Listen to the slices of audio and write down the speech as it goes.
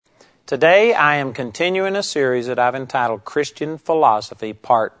Today I am continuing a series that I've entitled Christian Philosophy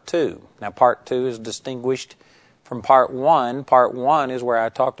Part 2. Now Part 2 is distinguished from Part 1. Part 1 is where I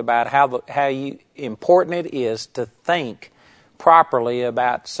talked about how important it is to think properly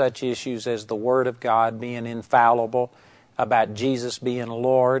about such issues as the Word of God being infallible, about Jesus being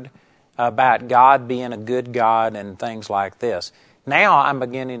Lord, about God being a good God, and things like this. Now I'm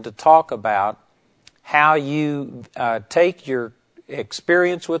beginning to talk about how you take your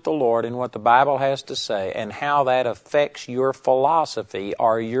experience with the Lord and what the Bible has to say and how that affects your philosophy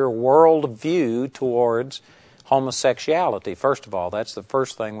or your worldview towards homosexuality. First of all, that's the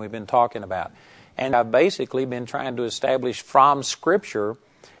first thing we've been talking about. And I've basically been trying to establish from Scripture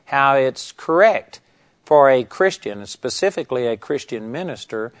how it's correct for a Christian, specifically a Christian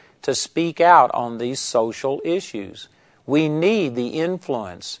minister, to speak out on these social issues. We need the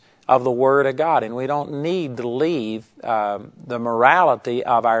influence of the Word of God, and we don't need to leave the morality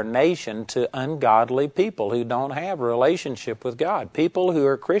of our nation to ungodly people who don't have a relationship with God. People who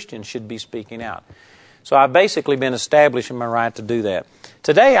are Christians should be speaking out. So I've basically been establishing my right to do that.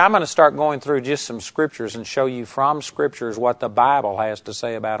 Today I'm going to start going through just some scriptures and show you from scriptures what the Bible has to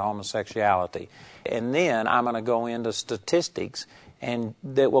say about homosexuality. And then I'm going to go into statistics and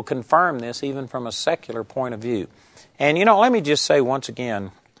that will confirm this even from a secular point of view. And let me just say once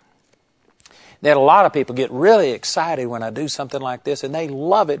again that a lot of people get really excited when I do something like this, and they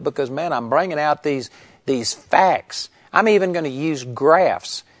love it because, man, I'm bringing out these facts. I'm even going to use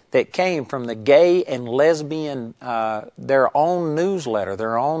graphs that came from the gay and lesbian, their own newsletter,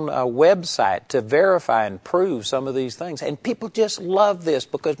 their own website to verify and prove some of these things. And people just love this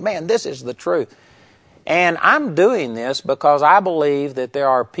because, man, this is the truth. And I'm doing this because I believe that there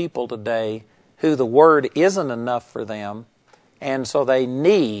are people today who the Word isn't enough for them, and so they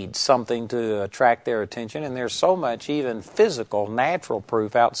need something to attract their attention. And there's so much even physical, natural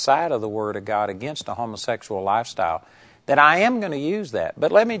proof outside of the Word of God against a homosexual lifestyle that I am going to use that.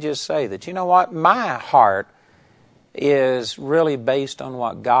 But let me just say that, you know what? My heart is really based on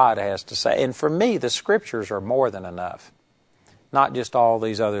what God has to say. And for me, the Scriptures are more than enough, not just all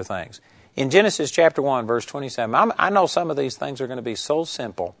these other things. In Genesis chapter 1, verse 27, I know some of these things are going to be so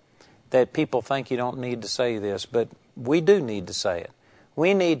simple that people think you don't need to say this, but we do need to say it.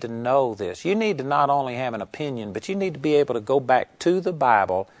 We need to know this. You need to not only have an opinion, but you need to be able to go back to the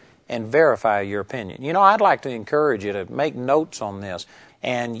Bible and verify your opinion. I'd like to encourage you to make notes on this,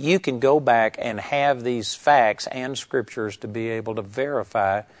 and you can go back and have these facts and scriptures to be able to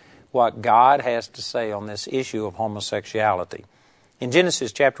verify what God has to say on this issue of homosexuality. In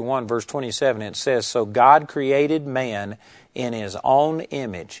Genesis chapter 1, verse 27, it says, "So God created man in His own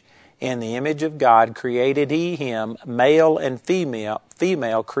image. In the image of God created He him, male and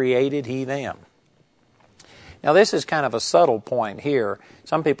female created He them." Now this is kind of a subtle point here.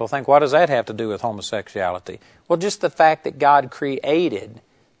 Some people think, what does that have to do with homosexuality? Well, just the fact that God created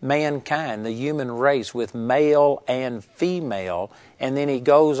mankind, the human race, with male and female, and then He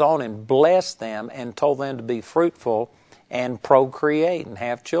goes on and blessed them and told them to be fruitful and procreate and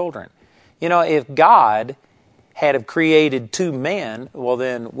have children. If God had have created two men, well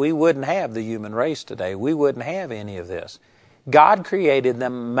then we wouldn't have the human race today. We wouldn't have any of this. God created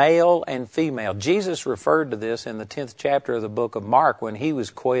them male and female. Jesus referred to this in the 10th chapter of the book of Mark when He was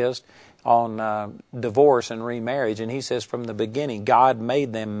quizzed on divorce and remarriage. And He says from the beginning, God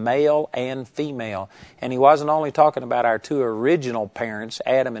made them male and female. And He wasn't only talking about our two original parents,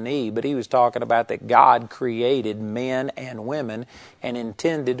 Adam and Eve, but He was talking about that God created men and women and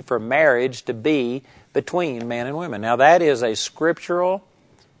intended for marriage to be between men and women. Now that is a scriptural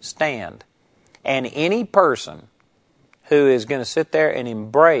stand. And any person who is going to sit there and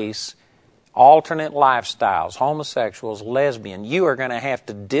embrace alternate lifestyles, homosexuals, lesbian, you are going to have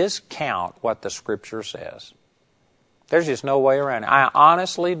to discount what the Scripture says. There's just no way around it. I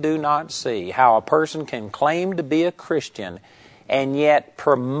honestly do not see how a person can claim to be a Christian and yet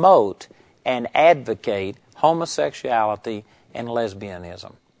promote and advocate homosexuality and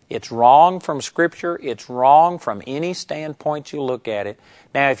lesbianism. It's wrong from Scripture. It's wrong from any standpoint you look at it.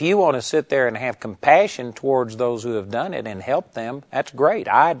 Now, if you want to sit there and have compassion towards those who have done it and help them, that's great.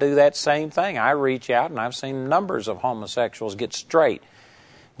 I do that same thing. I reach out, and I've seen numbers of homosexuals get straight.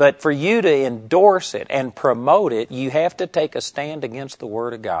 But for you to endorse it and promote it, you have to take a stand against the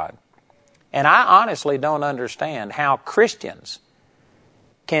Word of God. And I honestly don't understand how Christians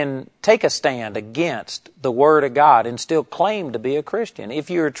can take a stand against the Word of God and still claim to be a Christian. If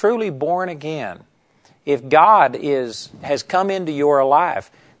you're truly born again, if God has come into your life,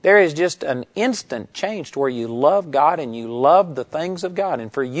 there is just an instant change to where you love God and you love the things of God.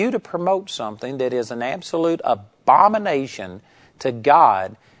 And for you to promote something that is an absolute abomination to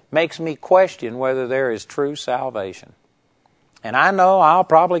God, makes me question whether there is true salvation. And I know I'll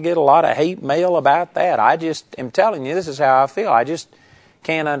probably get a lot of hate mail about that. I just am telling you, this is how I feel. I just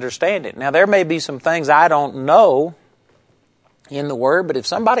can't understand it. Now, there may be some things I don't know in the Word, but if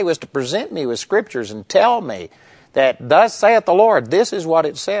somebody was to present me with Scriptures and tell me that, thus saith the Lord, this is what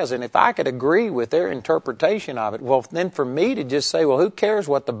it says, and if I could agree with their interpretation of it, well, then for me to just say, well, who cares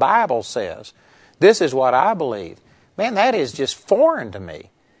what the Bible says? This is what I believe. Man, that is just foreign to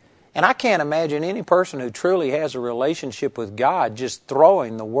me. And I can't imagine any person who truly has a relationship with God just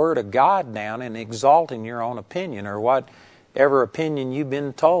throwing the Word of God down and exalting your own opinion or whatever opinion you've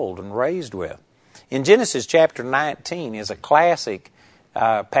been told and raised with. In Genesis chapter 19 is a classic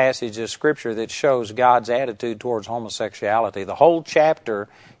passage of Scripture that shows God's attitude towards homosexuality. The whole chapter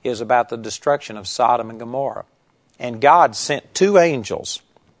is about the destruction of Sodom and Gomorrah. And God sent 2 angels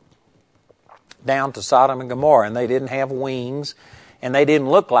down to Sodom and Gomorrah, and they didn't have wings. And they didn't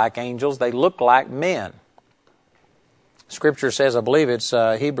look like angels, they looked like men. Scripture says, I believe it's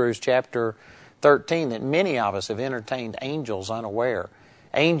Hebrews chapter 13, that many of us have entertained angels unaware.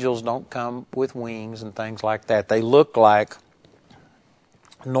 Angels don't come with wings and things like that. They look like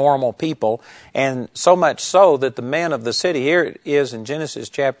normal people, and so much so that the men of the city, here it is in Genesis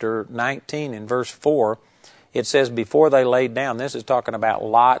chapter 19 in verse 4, it says, before they laid down, this is talking about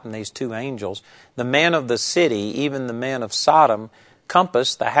Lot and these 2 angels, the men of the city, even the men of Sodom,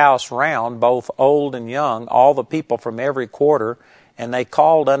 compassed the house round, both old and young, all the people from every quarter. And they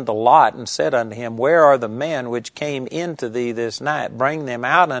called unto Lot and said unto him, where are the men which came into thee this night? Bring them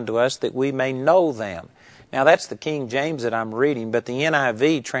out unto us that we may know them. Now that's the King James that I'm reading, but the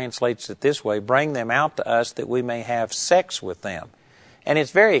NIV translates it this way, bring them out to us that we may have sex with them. And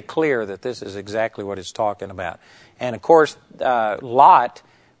it's very clear that this is exactly what it's talking about. And of course, Lot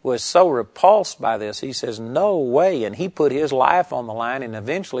was so repulsed by this, he says, no way. And he put his life on the line, and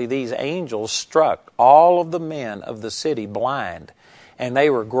eventually these angels struck all of the men of the city blind. And they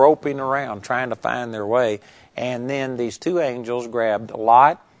were groping around trying to find their way. And then these 2 angels grabbed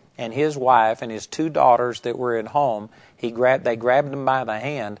Lot and his wife and his 2 daughters that were at home. They grabbed them by the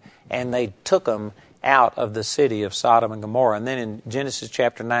hand, and they took them out of the city of Sodom and Gomorrah. And then in Genesis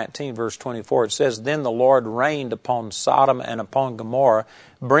chapter 19, verse 24, it says, then the Lord rained upon Sodom and upon Gomorrah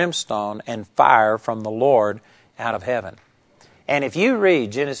brimstone and fire from the Lord out of heaven. And if you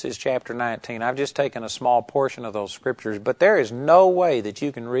read Genesis chapter 19, I've just taken a small portion of those scriptures, but there is no way that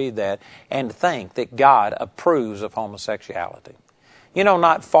you can read that and think that God approves of homosexuality. You know,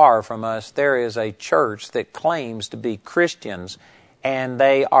 not far from us, there is a church that claims to be Christians, and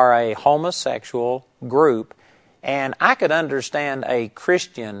they are a homosexual group. And I could understand a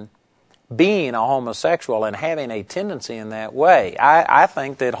Christian being a homosexual and having a tendency in that way. I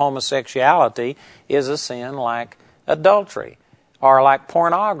think that homosexuality is a sin like adultery or like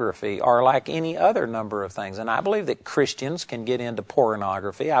pornography or like any other number of things. And I believe that Christians can get into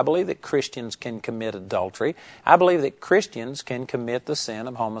pornography. I believe that Christians can commit adultery. I believe that Christians can commit the sin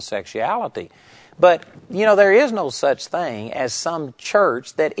of homosexuality. But, you know, there is no such thing as some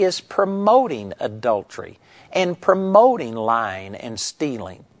church that is promoting adultery and promoting lying and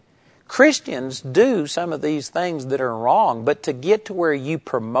stealing. Christians do some of these things that are wrong, but to get to where you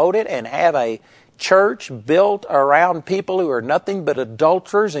promote it and have a church built around people who are nothing but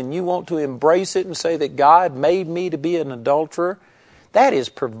adulterers and you want to embrace it and say that God made me to be an adulterer, that is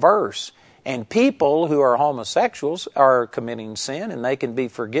perverse. And people who are homosexuals are committing sin and they can be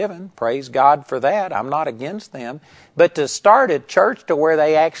forgiven. Praise God for that. I'm not against them. But to start a church to where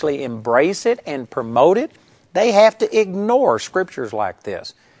they actually embrace it and promote it, they have to ignore scriptures like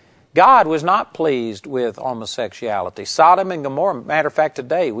this. God was not pleased with homosexuality. Sodom and Gomorrah, matter of fact,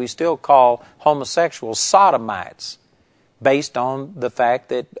 today we still call homosexuals sodomites based on the fact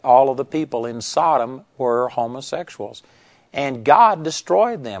that all of the people in Sodom were homosexuals. And God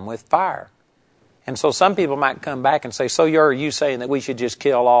destroyed them with fire. And so some people might come back and say, so are you saying that we should just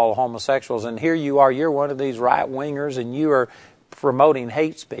kill all homosexuals? And here you are, you're one of these right-wingers and you are promoting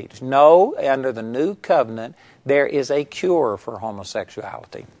hate speech. No, under the new covenant, there is a cure for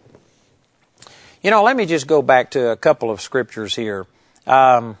homosexuality. You know, let me just go back to a couple of scriptures here.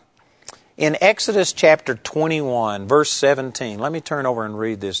 In Exodus chapter 21, verse 17, let me turn over and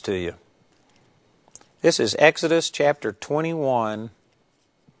read this to you. This is Exodus chapter 21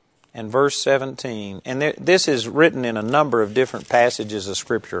 and verse 17. And this is written in a number of different passages of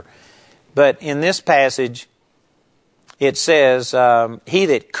Scripture. But in this passage, it says, he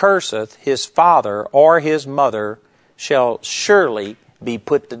that curseth his father or his mother shall surely be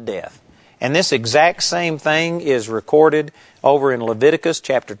put to death. And this exact same thing is recorded over in Leviticus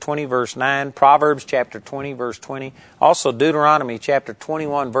chapter 20, verse 9, Proverbs chapter 20, verse 20, also Deuteronomy chapter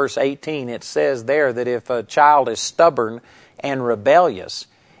 21, verse 18. It says there that if a child is stubborn and rebellious,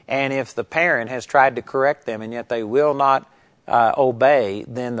 and if the parent has tried to correct them and yet they will not obey,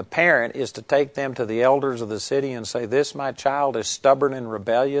 then the parent is to take them to the elders of the city and say, "This my child is stubborn and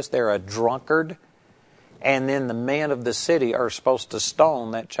rebellious, they're a drunkard." And then the men of the city are supposed to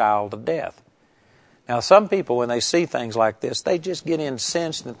stone that child to death. Now, some people, when they see things like this, they just get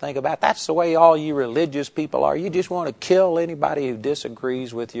incensed and think about, that's the way all you religious people are. You just want to kill anybody who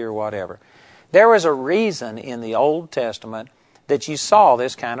disagrees with you or whatever. There was a reason in the Old Testament that you saw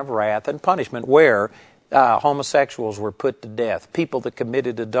this kind of wrath and punishment where homosexuals were put to death. People that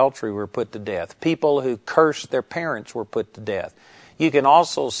committed adultery were put to death. People who cursed their parents were put to death. You can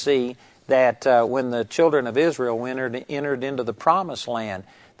also see that when the children of Israel entered into the promised land,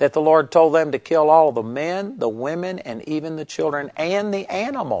 that the Lord told them to kill all the men, the women, and even the children and the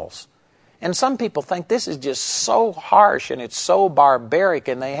animals. And some people think this is just so harsh and it's so barbaric,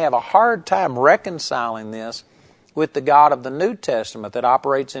 and they have a hard time reconciling this with the God of the New Testament that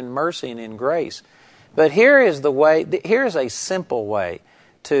operates in mercy and in grace. But here's a simple way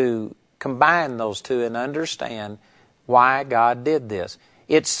to combine those two and understand why God did this.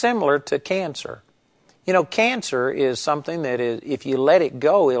 It's similar to cancer. You know, cancer is something that is, if you let it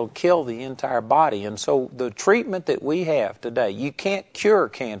go, it'll kill the entire body. And so the treatment that we have today, you can't cure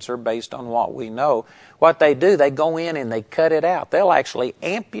cancer based on what we know. What they do, they go in and they cut it out. They'll actually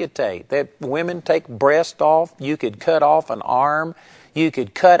amputate. Women take breast off. You could cut off an arm. You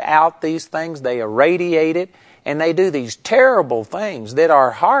could cut out these things. They irradiate it. And they do these terrible things that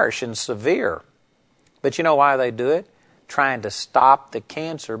are harsh and severe. But you know why they do it? Trying to stop the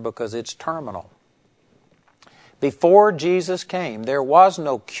cancer because it's terminal. Before Jesus came, there was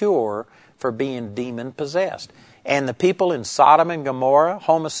no cure for being demon-possessed. And the people in Sodom and Gomorrah,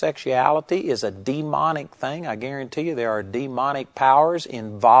 homosexuality is a demonic thing. I guarantee you there are demonic powers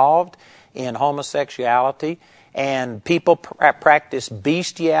involved in homosexuality. And people practice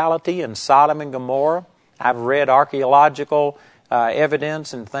bestiality in Sodom and Gomorrah. I've read archaeological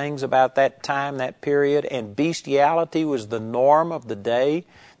evidence and things about that time, that period, and bestiality was the norm of the day.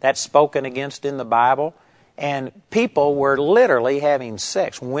 That's spoken against in the Bible. And people were literally having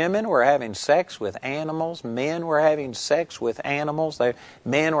sex. Women were having sex with animals. Men were having sex with animals.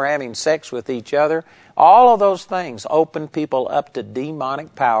 Men were having sex with each other. All of those things opened people up to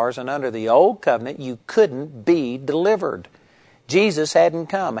demonic powers, and under the Old Covenant, you couldn't be delivered. Jesus hadn't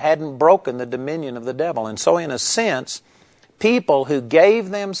come, hadn't broken the dominion of the devil. And so in a sense, people who gave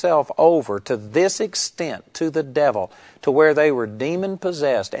themselves over to this extent to the devil, to where they were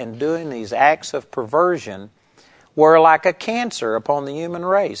demon-possessed and doing these acts of perversion, were like a cancer upon the human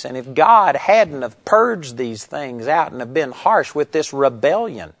race. And if God hadn't have purged these things out and have been harsh with this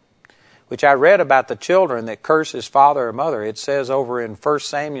rebellion, which I read about the children that curse his father or mother, it says over in 1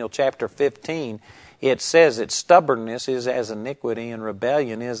 Samuel chapter 15, it says that stubbornness is as iniquity and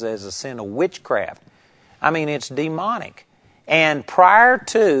rebellion is as a sin of witchcraft. I mean, it's demonic. And prior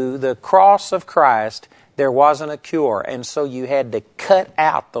to the cross of Christ, there wasn't a cure. And so you had to cut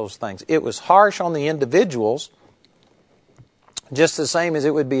out those things. It was harsh on the individuals, just the same as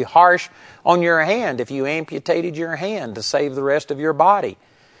it would be harsh on your hand if you amputated your hand to save the rest of your body.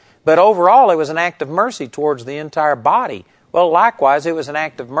 But overall, it was an act of mercy towards the entire body. Well, likewise, it was an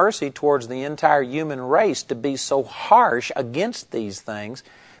act of mercy towards the entire human race to be so harsh against these things,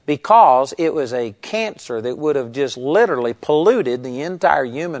 because it was a cancer that would have just literally polluted the entire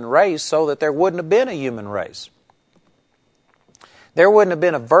human race so that there wouldn't have been a human race. There wouldn't have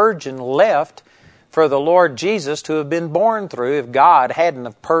been a virgin left for the Lord Jesus to have been born through if God hadn't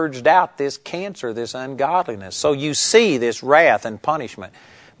have purged out this cancer, this ungodliness. So you see this wrath and punishment.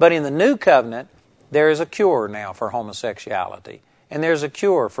 But in the New Covenant, there is a cure now for homosexuality. And there's a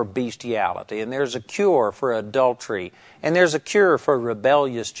cure for bestiality. And there's a cure for adultery. And there's a cure for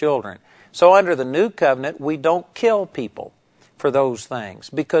rebellious children. So under the New Covenant, we don't kill people for those things,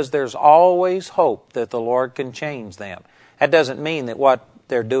 because there's always hope that the Lord can change them. That doesn't mean that what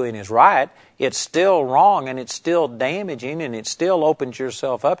they're doing is right. It's still wrong, and it's still damaging, and it still opens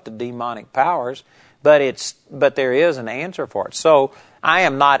yourself up to demonic powers, but there is an answer for it. So I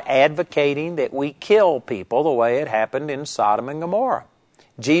am not advocating that we kill people the way it happened in Sodom and Gomorrah.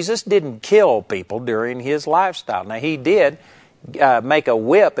 Jesus didn't kill people during his lifestyle. Now, he did make a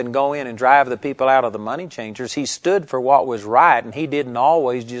whip and go in and drive the people out of the money changers. He stood for what was right, and he didn't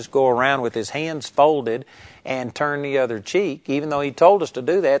always just go around with his hands folded and turn the other cheek. Even though he told us to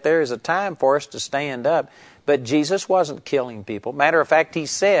do that, there is a time for us to stand up. But Jesus wasn't killing people. Matter of fact, he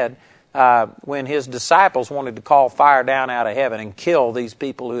said when his disciples wanted to call fire down out of heaven and kill these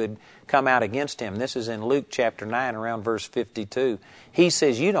people who had come out against him. This is in Luke chapter 9, around verse 52. He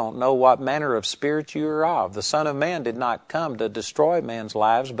says, you don't know what manner of spirit you are of. The Son of Man did not come to destroy men's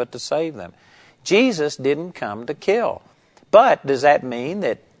lives, but to save them. Jesus didn't come to kill. But does that mean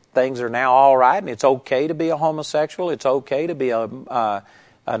that things are now all right and it's okay to be a homosexual? It's okay to be an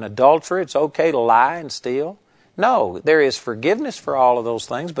adulterer? It's okay to lie and steal? No, there is forgiveness for all of those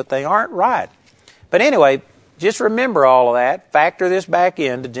things, but they aren't right. But anyway, just remember all of that. Factor this back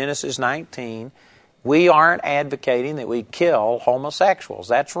into Genesis 19. We aren't advocating that we kill homosexuals.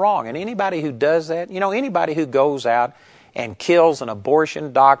 That's wrong. And anybody who does that, anybody who goes out and kills an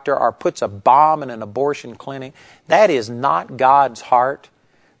abortion doctor or puts a bomb in an abortion clinic, that is not God's heart.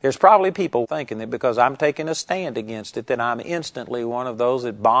 There's probably people thinking that because I'm taking a stand against it, that I'm instantly one of those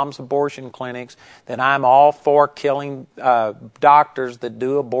that bombs abortion clinics, that I'm all for killing doctors that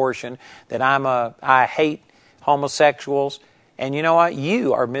do abortion, that I hate homosexuals. And you know what?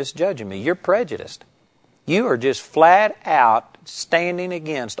 You are misjudging me. You're prejudiced. You are just flat out standing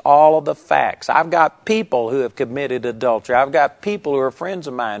against all of the facts. I've got people who have committed adultery. I've got people who are friends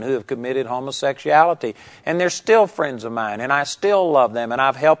of mine who have committed homosexuality. And they're still friends of mine. And I still love them. And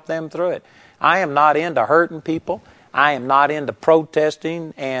I've helped them through it. I am not into hurting people. I am not into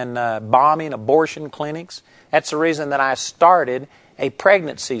protesting and bombing abortion clinics. That's the reason that I started a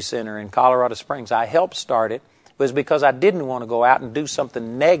pregnancy center in Colorado Springs. I helped start it. Was because I didn't want to go out and do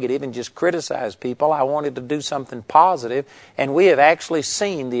something negative and just criticize people. I wanted to do something positive, and we have actually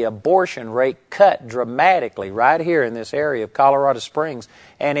seen the abortion rate cut dramatically right here in this area of Colorado Springs,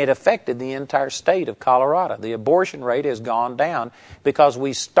 and it affected the entire state of Colorado. The abortion rate has gone down because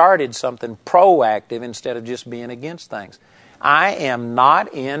we started something proactive instead of just being against things. I am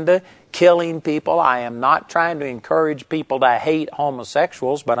not into killing people. I am not trying to encourage people to hate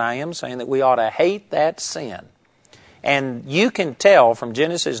homosexuals, but I am saying that we ought to hate that sin. And you can tell from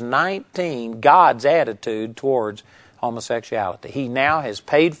Genesis 19 God's attitude towards homosexuality. He now has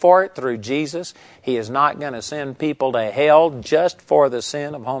paid for it through Jesus. He is not going to send people to hell just for the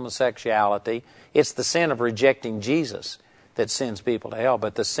sin of homosexuality. It's the sin of rejecting Jesus that sends people to hell.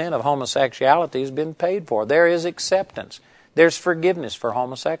 But the sin of homosexuality has been paid for. There is acceptance. There's forgiveness for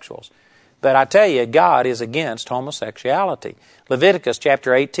homosexuals. But I tell you, God is against homosexuality. Leviticus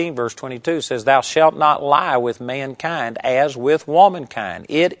chapter 18, verse 22 says, Thou shalt not lie with mankind as with womankind.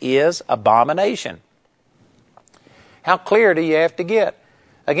 It is abomination. How clear do you have to get?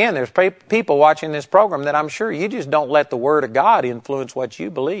 Again, there's people watching this program that I'm sure you just don't let the Word of God influence what you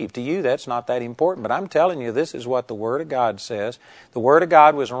believe. To you, that's not that important. But I'm telling you, this is what the Word of God says. The Word of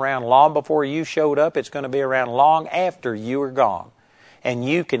God was around long before you showed up. It's going to be around long after you are gone. And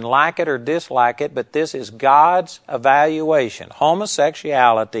you can like it or dislike it, but this is God's evaluation.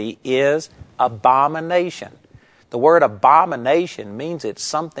 Homosexuality is abomination. The word abomination means it's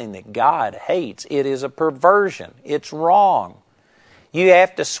something that God hates. It is a perversion. It's wrong. You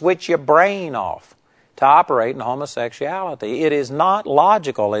have to switch your brain off to operate in homosexuality. It is not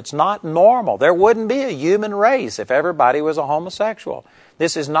logical. It's not normal. There wouldn't be a human race if everybody was a homosexual.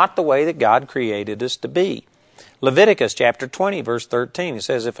 This is not the way that God created us to be. Leviticus chapter 20, verse 13, it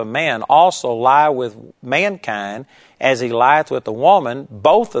says, If a man also lie with mankind as he lieth with a woman,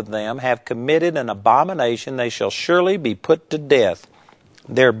 both of them have committed an abomination. They shall surely be put to death.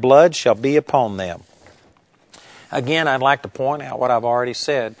 Their blood shall be upon them. Again, I'd like to point out what I've already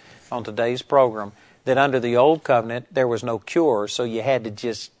said on today's program, that under the Old Covenant, there was no cure, so you had to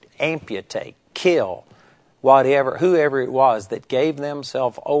just amputate, kill, whoever it was that gave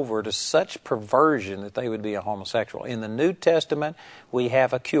themselves over to such perversion that they would be a homosexual. In the New Testament, we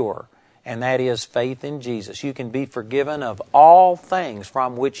have a cure, and that is faith in Jesus. You can be forgiven of all things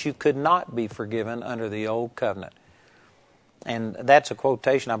from which you could not be forgiven under the Old Covenant. And that's a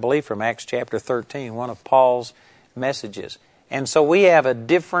quotation, I believe, from Acts chapter 13, one of Paul's messages. And so we have a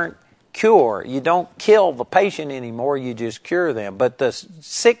different cure. You don't kill the patient anymore, you just cure them. But the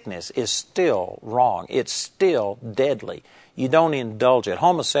sickness is still wrong. It's still deadly. You don't indulge it.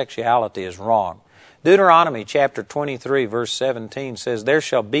 Homosexuality is wrong. Deuteronomy chapter 23, verse 17 says, There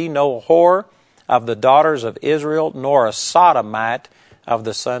shall be no whore of the daughters of Israel, nor a sodomite of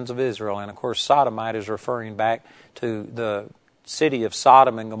the sons of Israel. And of course, sodomite is referring back to the city of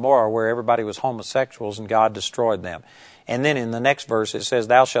Sodom and Gomorrah, where everybody was homosexuals and God destroyed them. And then in the next verse it says,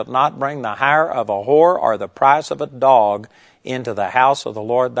 Thou shalt not bring the hire of a whore or the price of a dog into the house of the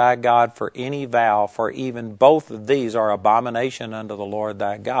Lord thy God for any vow, for even both of these are abomination unto the Lord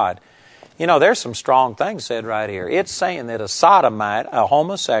thy God. You know, there's some strong things said right here. It's saying that a sodomite, a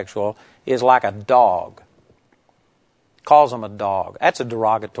homosexual, is like a dog. calls them a dog. That's a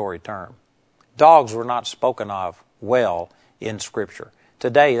derogatory term. Dogs were not spoken of well in Scripture.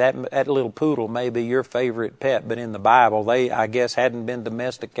 Today, that little poodle may be your favorite pet, but in the Bible, they, I guess, hadn't been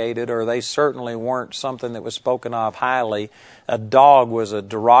domesticated, or they certainly weren't something that was spoken of highly. A dog was a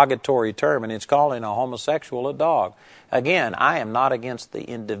derogatory term, and it's calling a homosexual a dog. Again, I am not against the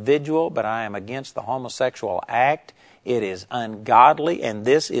individual, but I am against the homosexual act. It is ungodly, and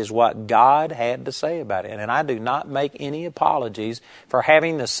this is what God had to say about it. And I do not make any apologies for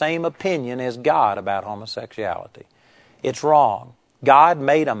having the same opinion as God about homosexuality. It's wrong. God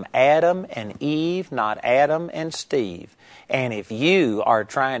made them Adam and Eve, not Adam and Steve. And if you are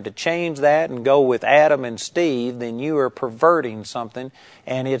trying to change that and go with Adam and Steve, then you are perverting something,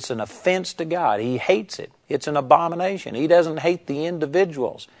 and it's an offense to God. He hates it. It's an abomination. He doesn't hate the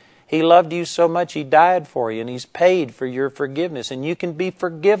individuals. He loved you so much He died for you, and He's paid for your forgiveness, and you can be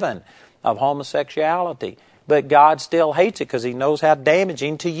forgiven of homosexuality. But God still hates it because He knows how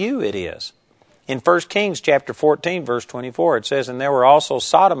damaging to you it is. In 1 Kings chapter 14, verse 24, it says, "And there were also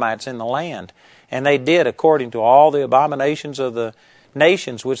sodomites in the land, and they did according to all the abominations of the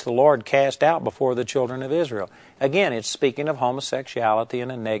nations which the Lord cast out before the children of Israel." Again, it's speaking of homosexuality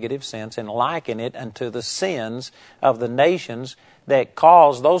in a negative sense and liken it unto the sins of the nations that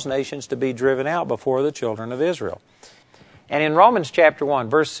caused those nations to be driven out before the children of Israel. And in Romans chapter 1,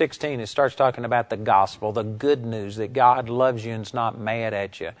 verse 16, it starts talking about the gospel, the good news that God loves you and is not mad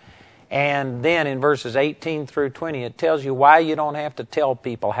at you. And then in verses 18 through 20, it tells you why you don't have to tell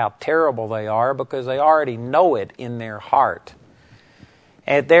people how terrible they are, because they already know it in their heart.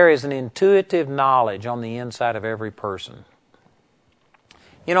 And there is an intuitive knowledge on the inside of every person.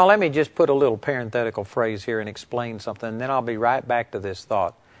 You know, let me just put a little parenthetical phrase here and explain something, and then I'll be right back to this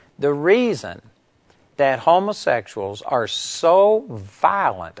thought. The reason that homosexuals are so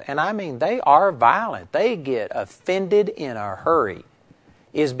violent, and I mean they are violent, they get offended in a hurry,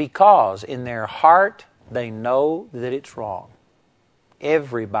 is because in their heart they know that it's wrong.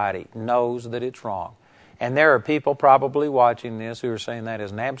 Everybody knows that it's wrong. And there are people probably watching this who are saying that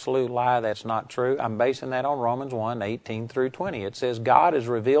is an absolute lie, that's not true. I'm basing that on Romans 1, 18 through 20. It says, God has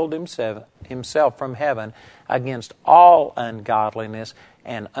revealed himself from heaven against all ungodliness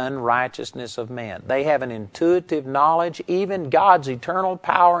and unrighteousness of man. They have an intuitive knowledge. Even God's eternal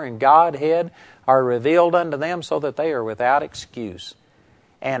power and Godhead are revealed unto them so that they are without excuse.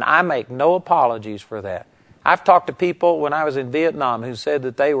 And I make no apologies for that. I've talked to people when I was in Vietnam who said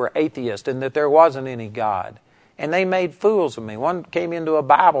that they were atheists and that there wasn't any God. And they made fools of me. One came into a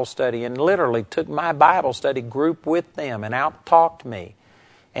Bible study and literally took my Bible study group with them and out-talked me.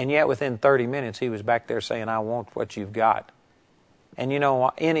 And yet within 30 minutes he was back there saying, I want what you've got. And you know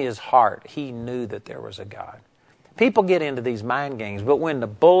what? In his heart, he knew that there was a God. People get into these mind games, but when the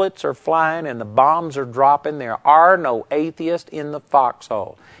bullets are flying and the bombs are dropping, there are no atheists in the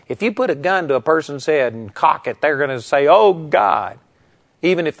foxhole. If you put a gun to a person's head and cock it, they're going to say, oh, God,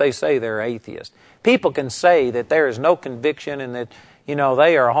 even if they say they're atheist. People can say that there is no conviction and that, you know,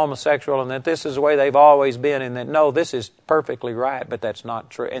 they are homosexual and that this is the way they've always been and that, no, this is perfectly right, but that's not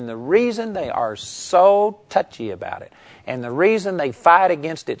true. And the reason they are so touchy about it and the reason they fight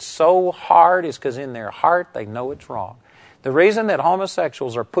against it so hard is because in their heart they know it's wrong. The reason that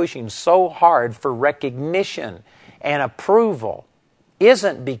homosexuals are pushing so hard for recognition and approval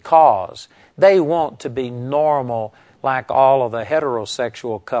isn't because they want to be normal like all of the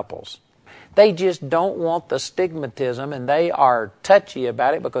heterosexual couples. They just don't want the stigmatism, and they are touchy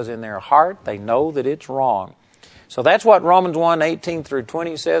about it because in their heart they know that it's wrong. So that's what Romans 1, 18 through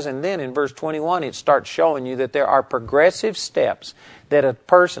 20 says, and then in verse 21 it starts showing you that there are progressive steps that a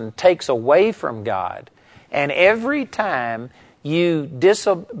person takes away from God, and every time you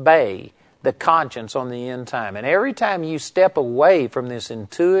disobey the conscience on the end time, and every time you step away from this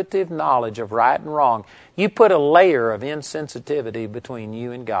intuitive knowledge of right and wrong, you put a layer of insensitivity between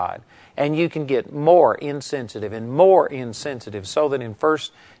you and God. And you can get more insensitive and more insensitive, so that in 1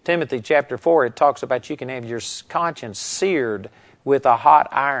 Timothy chapter 4 it talks about you can have your conscience seared with a hot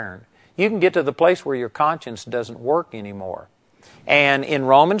iron. You can get to the place where your conscience doesn't work anymore. And in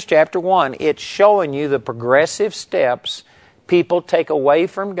Romans chapter 1, it's showing you the progressive steps people take away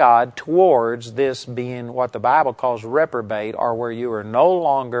from God towards this being what the Bible calls reprobate, or where you are no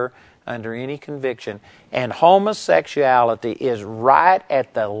longer under any conviction. And homosexuality is right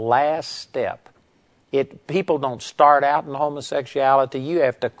at the last step. People don't start out in homosexuality. You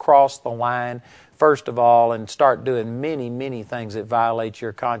have to cross the line first of all and start doing many, many things that violate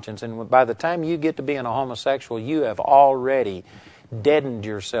your conscience. And by the time you get to being a homosexual, you have already deadened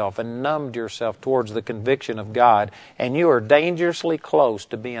yourself and numbed yourself towards the conviction of God, and you are dangerously close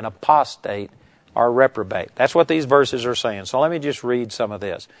to being apostate are reprobate. That's what these verses are saying. So let me just read some of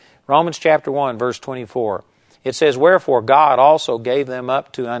this. Romans chapter 1, verse 24. It says, "Wherefore God also gave them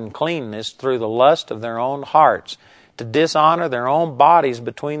up to uncleanness through the lust of their own hearts, to dishonor their own bodies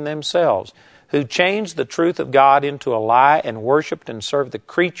between themselves, who changed the truth of God into a lie and worshipped and served the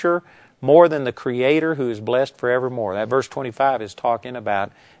creature more than the Creator, who is blessed forevermore." That verse 25 is talking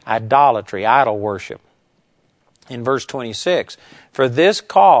about idolatry, idol worship. In verse 26, "For this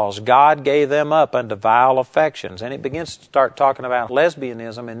cause God gave them up unto vile affections." And it begins to start talking about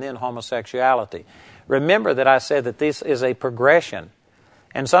lesbianism and then homosexuality. Remember that I said that this is a progression.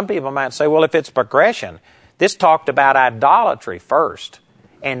 And some people might say, well, if it's progression, this talked about idolatry first.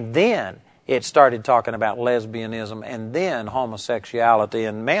 And then it started talking about lesbianism and then homosexuality.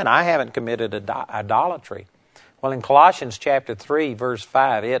 And man, I haven't committed idolatry. Well, in Colossians chapter 3, verse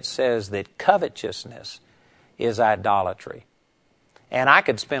 5, it says that covetousness is idolatry. And I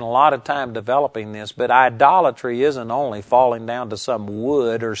could spend a lot of time developing this, but idolatry isn't only falling down to some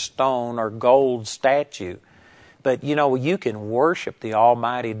wood or stone or gold statue. But you can worship the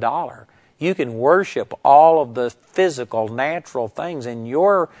almighty dollar. You can worship all of the physical, natural things, and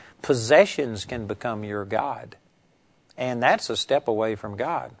your possessions can become your God. And that's a step away from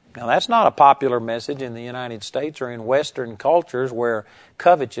God. Now, that's not a popular message in the United States or in Western cultures where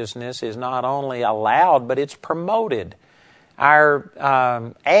covetousness is not only allowed, but it's promoted. Our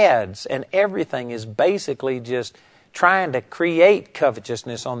ads and everything is basically just trying to create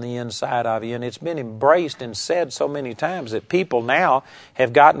covetousness on the inside of you. And it's been embraced and said so many times that people now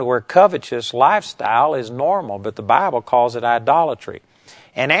have gotten to where covetous lifestyle is normal, but the Bible calls it idolatry.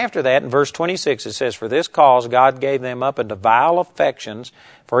 And after that, in verse 26, it says, "For this cause God gave them up unto vile affections,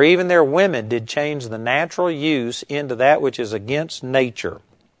 for even their women did change the natural use into that which is against nature.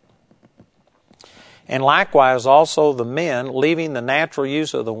 And likewise also the men, leaving the natural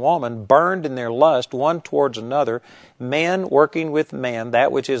use of the woman, burned in their lust one towards another, men working with men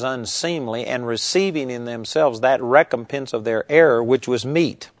that which is unseemly, and receiving in themselves that recompense of their error which was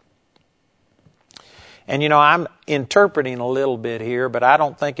meet." And I'm interpreting a little bit here, but I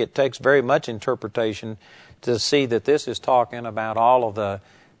don't think it takes very much interpretation to see that this is talking about all of the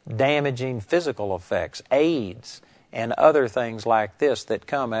damaging physical effects, AIDS, and other things like this that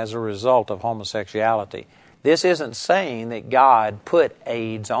come as a result of homosexuality. This isn't saying that God put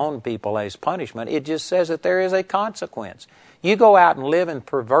AIDS on people as punishment. It just says that there is a consequence. You go out and live in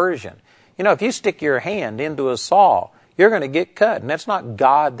perversion. If you stick your hand into a saw, you're going to get cut. And that's not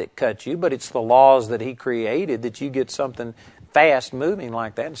God that cuts you, but it's the laws that He created that you get something fast moving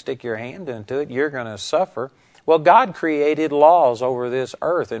like that and stick your hand into it, you're going to suffer. Well, God created laws over this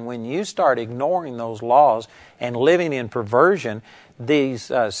earth, and when you start ignoring those laws and living in perversion,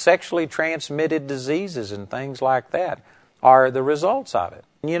 these sexually transmitted diseases and things like that are the results of it.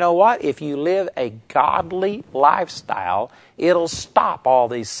 You know what? If you live a godly lifestyle, it'll stop all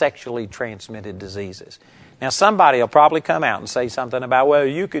these sexually transmitted diseases. Now, somebody will probably come out and say something about, well,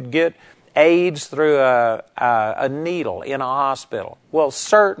 you could get AIDS through a needle in a hospital. Well,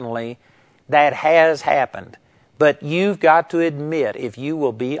 certainly that has happened. But you've got to admit, if you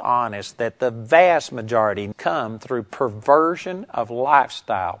will be honest, that the vast majority come through perversion of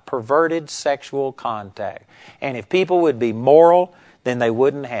lifestyle, perverted sexual contact. And if people would be moral, then they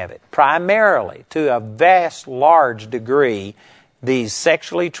wouldn't have it. Primarily, to a vast, large degree, these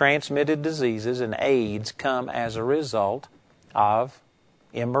sexually transmitted diseases and AIDS come as a result of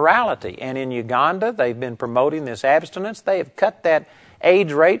immorality. And in Uganda, they've been promoting this abstinence. They have cut that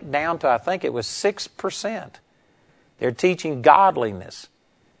AIDS rate down to, I think it was 6%. They're teaching godliness.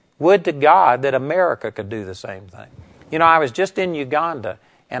 Would to God that America could do the same thing. I was just in Uganda,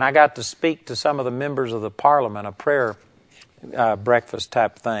 and I got to speak to some of the members of the parliament, a prayer breakfast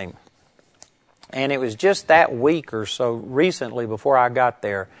type thing. And it was just that week or so recently before I got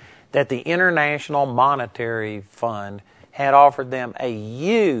there that the International Monetary Fund had offered them a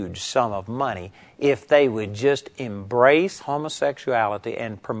huge sum of money if they would just embrace homosexuality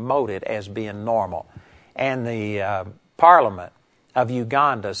and promote it as being normal. And the Parliament of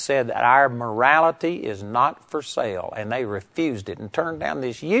Uganda said that our morality is not for sale, and they refused it and turned down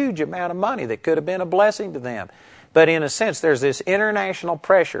this huge amount of money that could have been a blessing to them. But in a sense, there's this international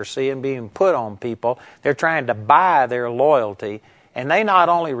pressure, being put on people. They're trying to buy their loyalty, and they not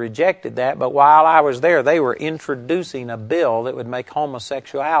only rejected that, but while I was there, they were introducing a bill that would make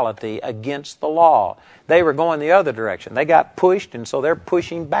homosexuality against the law. They were going the other direction. They got pushed, and so they're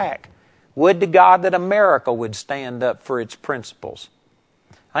pushing back. Would to God that America would stand up for its principles.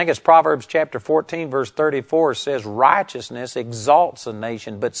 I think it's Proverbs chapter 14, verse 34 says, "Righteousness exalts a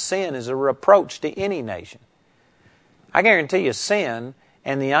nation, but sin is a reproach to any nation." I guarantee you sin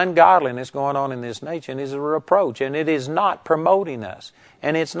And the ungodliness going on in this nation is a reproach, and it is not promoting us,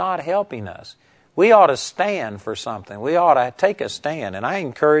 and it's not helping us. We ought to stand for something. We ought to take a stand, and I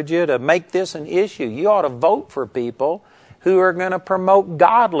encourage you to make this an issue. You ought to vote for people who are going to promote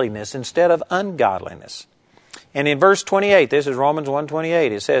godliness instead of ungodliness. And in verse 28, this is Romans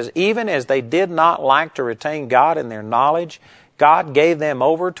 1:28, it says, even as they did not like to retain God in their knowledge, God gave them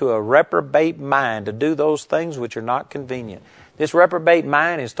over to a reprobate mind to do those things which are not convenient. This reprobate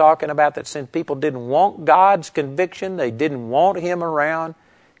mind is talking about that since people didn't want God's conviction, they didn't want Him around,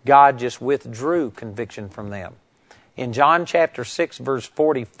 God just withdrew conviction from them. In John chapter 6, verse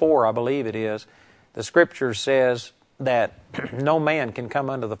 44, I believe it is, the Scripture says that no man can come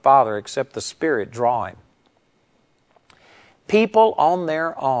unto the Father except the Spirit draw him. People on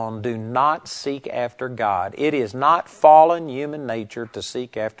their own do not seek after God. It is not fallen human nature to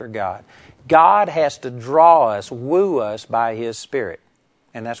seek after God. God has to draw us, woo us by His Spirit.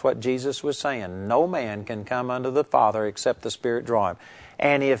 And that's what Jesus was saying. No man can come unto the Father except the Spirit draw him.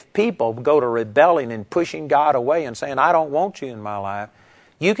 And if people go to rebelling and pushing God away and saying, I don't want you in my life,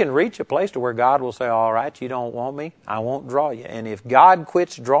 you can reach a place to where God will say, all right, you don't want me, I won't draw you. And if God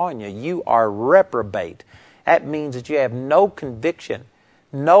quits drawing you, you are reprobate. That means that you have no conviction,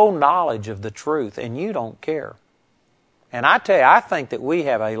 no knowledge of the truth, and you don't care. And I tell you, I think that we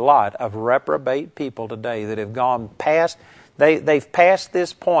have a lot of reprobate people today that have gone past, they've passed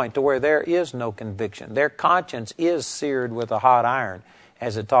this point to where there is no conviction. Their conscience is seared with a hot iron,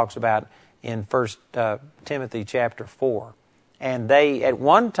 as it talks about in 1 Timothy chapter 4. And they, at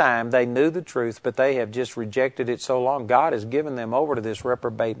one time, they knew the truth, but they have just rejected it so long. God has given them over to this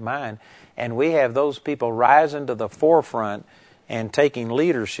reprobate mind. And we have those people rising to the forefront and taking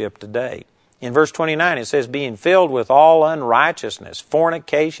leadership today. In verse 29, it says, being filled with all unrighteousness,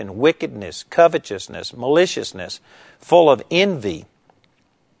 fornication, wickedness, covetousness, maliciousness, full of envy,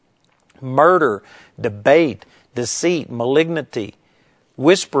 murder, debate, deceit, malignity,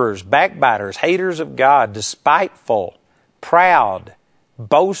 whisperers, backbiters, haters of God, despiteful, proud,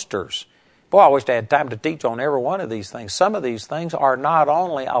 boasters. Boy, I wish I had time to teach on every one of these things. Some of these things are not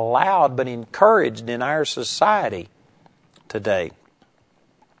only allowed but encouraged in our society today.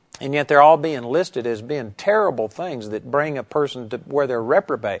 And yet they're all being listed as being terrible things that bring a person to where they're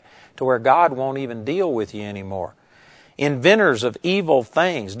reprobate, to where God won't even deal with you anymore. Inventors of evil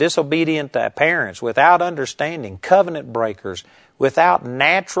things, disobedient to parents, without understanding, covenant breakers, without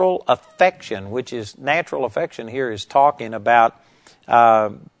natural affection, which is natural affection here is talking about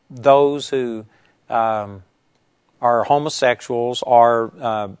those who are homosexuals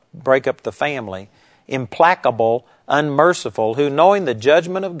or break up the family, implacable, unmerciful, who knowing the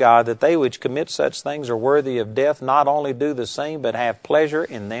judgment of God that they which commit such things are worthy of death, not only do the same, but have pleasure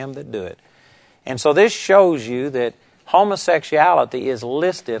in them that do it. And so this shows you that homosexuality is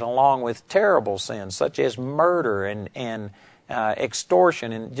listed along with terrible sins such as murder and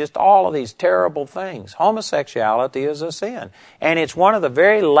extortion and just all of these terrible things. Homosexuality is a sin. And it's one of the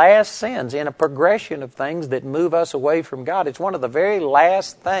very last sins in a progression of things that move us away from God. It's one of the very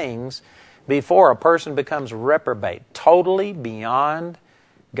last things before a person becomes reprobate, totally beyond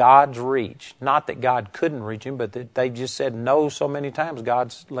God's reach. Not that God couldn't reach him, but that they've just said no so many times,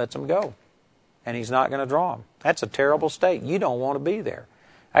 God lets them go. And He's not going to draw them. That's a terrible state. You don't want to be there.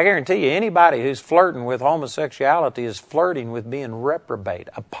 I guarantee you, anybody who's flirting with homosexuality is flirting with being reprobate,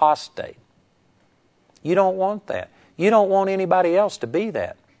 apostate. You don't want that. You don't want anybody else to be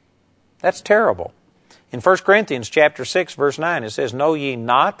that. That's terrible. In 1 Corinthians chapter 6, verse 9, it says, know ye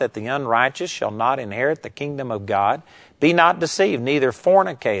not that the unrighteous shall not inherit the kingdom of God? Be not deceived, neither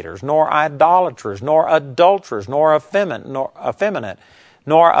fornicators, nor idolaters, nor adulterers, nor effeminate,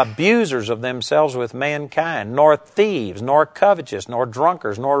 nor abusers of themselves with mankind, nor thieves, nor covetous, nor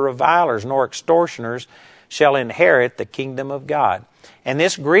drunkards, nor revilers, nor extortioners shall inherit the kingdom of God. And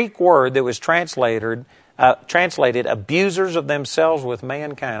this Greek word that was translated abusers of themselves with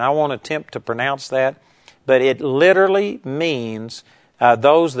mankind. I won't attempt to pronounce that, but it literally means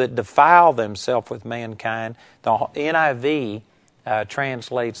those that defile themselves with mankind. The NIV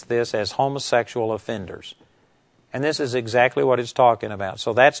translates this as homosexual offenders. And this is exactly what it's talking about.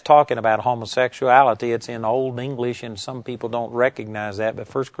 So that's talking about homosexuality. It's in Old English, and some people don't recognize that. But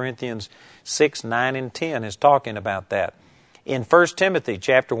 1 Corinthians 6, 9, and 10 is talking about that. In 1 Timothy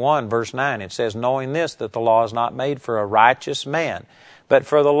chapter 1, verse 9, it says, knowing this, that the law is not made for a righteous man, but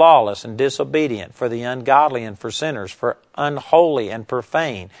for the lawless and disobedient, for the ungodly and for sinners, for unholy and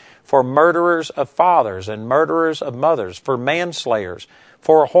profane, for murderers of fathers and murderers of mothers, for manslayers,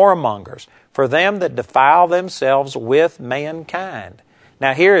 for whoremongers, for them that defile themselves with mankind.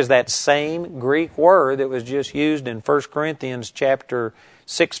 Now here is that same Greek word that was just used in 1 Corinthians chapter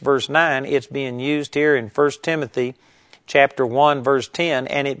 6 verse 9, it's being used here in 1 Timothy chapter 1 verse 10,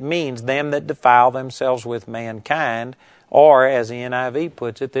 and it means them that defile themselves with mankind, or as the NIV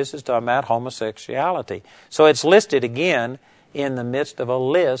puts it, this is talking about homosexuality. So it's listed again in the midst of a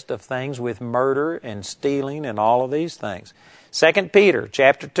list of things with murder and stealing and all of these things. 2 Peter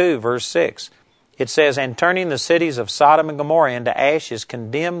chapter 2 verse 6, it says, and turning the cities of Sodom and Gomorrah into ashes,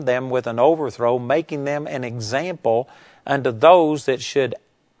 condemned them with an overthrow, making them an example unto those that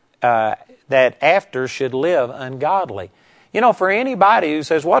after should live ungodly. You know, for anybody who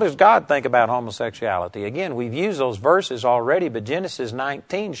says, what does God think about homosexuality? Again, we've used those verses already, but Genesis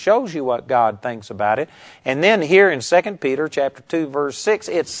 19 shows you what God thinks about it. And then here in 2 Peter chapter 2, verse 6,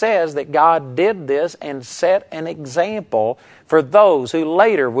 it says that God did this and set an example for those who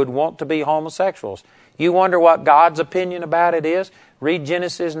later would want to be homosexuals. You wonder what God's opinion about it is? Read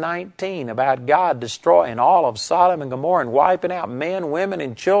Genesis 19 about God destroying all of Sodom and Gomorrah and wiping out men, women,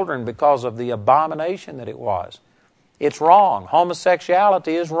 and children because of the abomination that it was. It's wrong.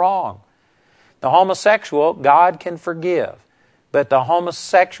 Homosexuality is wrong. The homosexual, God can forgive. But the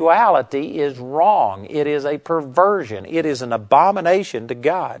homosexuality is wrong. It is a perversion. It is an abomination to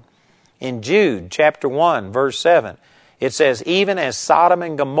God. In Jude chapter 1, verse 7, it says, even as Sodom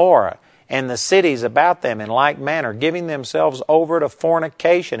and Gomorrah and the cities about them in like manner, giving themselves over to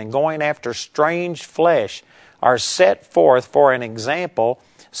fornication and going after strange flesh, are set forth for an example,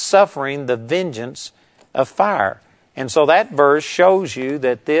 suffering the vengeance of fire. And so that verse shows you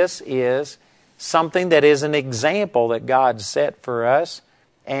that this is something that is an example that God set for us,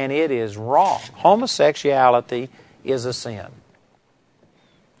 and it is wrong. Homosexuality is a sin.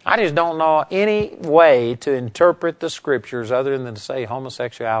 I just don't know any way to interpret the Scriptures other than to say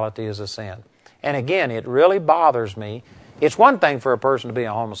homosexuality is a sin. And again, it really bothers me. It's one thing for a person to be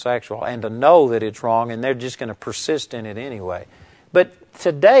a homosexual and to know that it's wrong, and they're just going to persist in it anyway. But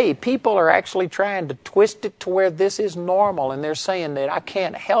today, people are actually trying to twist it to where this is normal, and they're saying that I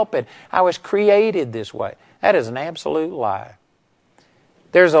can't help it. I was created this way. That is an absolute lie.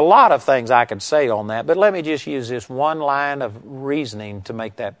 There's a lot of things I could say on that, but let me just use this one line of reasoning to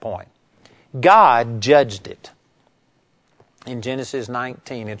make that point. God judged it. In Genesis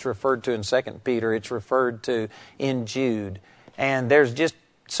 19, it's referred to in 2 Peter, it's referred to in Jude, and there's just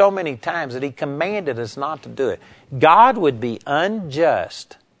so many times that He commanded us not to do it. God would be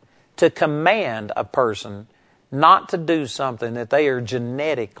unjust to command a person not to do something that they are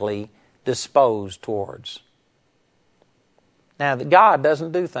genetically disposed towards. Now, God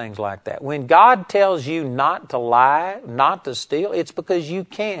doesn't do things like that. When God tells you not to lie, not to steal, it's because you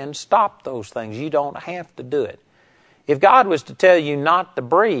can stop those things. You don't have to do it. If God was to tell you not to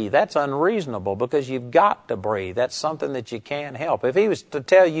breathe, that's unreasonable because you've got to breathe. That's something that you can't help. If He was to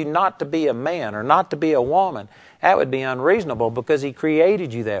tell you not to be a man or not to be a woman, that would be unreasonable because He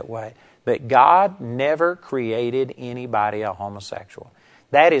created you that way. But God never created anybody a homosexual.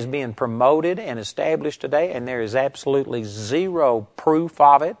 That is being promoted and established today, and there is absolutely zero proof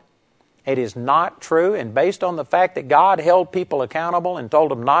of it. It is not true, and based on the fact that God held people accountable and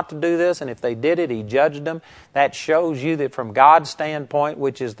told them not to do this, and if they did it, He judged them, that shows you that from God's standpoint,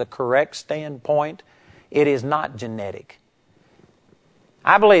 which is the correct standpoint, it is not genetic.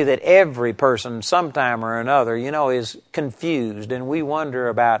 I believe that every person, sometime or another, is confused, and we wonder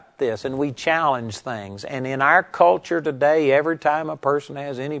about this, and we challenge things. And in our culture today, every time a person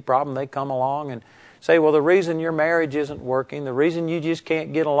has any problem, they come along and say, well, the reason your marriage isn't working, the reason you just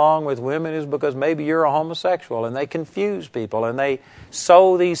can't get along with women is because maybe you're a homosexual. And they confuse people, and they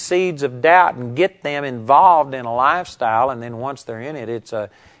sow these seeds of doubt and get them involved in a lifestyle, and then once they're in it, it's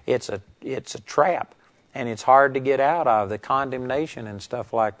a trap. And it's hard to get out of, the condemnation and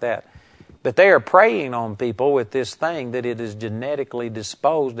stuff like that. But they are preying on people with this thing that it is genetically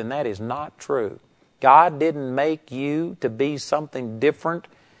disposed, and that is not true. God didn't make you to be something different,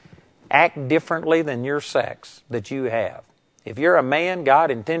 act differently than your sex that you have. If you're a man, God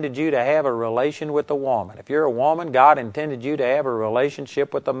intended you to have a relation with a woman. If you're a woman, God intended you to have a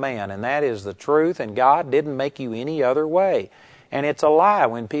relationship with a man, and that is the truth, and God didn't make you any other way. And it's a lie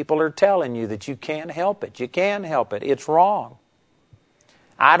when people are telling you that you can't help it. You can help it. It's wrong.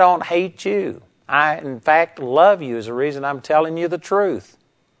 I don't hate you. I, in fact, love you is the reason I'm telling you the truth.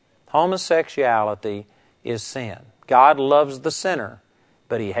 Homosexuality is sin. God loves the sinner,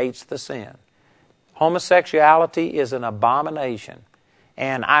 but He hates the sin. Homosexuality is an abomination.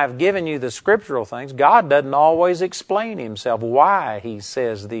 And I've given you the scriptural things. God doesn't always explain Himself why He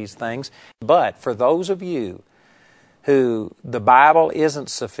says these things. But for those of you who the Bible isn't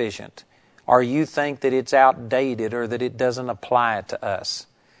sufficient, or you think that it's outdated or that it doesn't apply to us,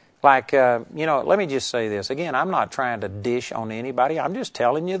 Like, let me just say this. Again, I'm not trying to dish on anybody. I'm just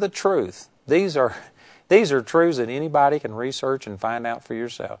telling you the truth. These are truths that anybody can research and find out for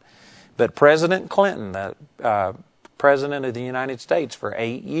yourself. But President Clinton, the President of the United States for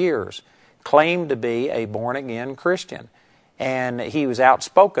 8 years, claimed to be a born-again Christian. And he was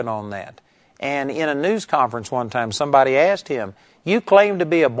outspoken on that. And in a news conference one time, somebody asked him, you claim to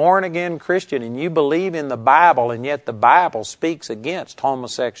be a born-again Christian and you believe in the Bible, and yet the Bible speaks against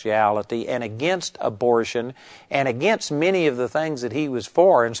homosexuality and against abortion and against many of the things that he was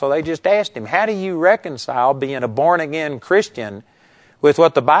for. And so they just asked him, how do you reconcile being a born-again Christian with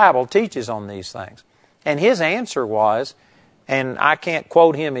what the Bible teaches on these things? And his answer was, and I can't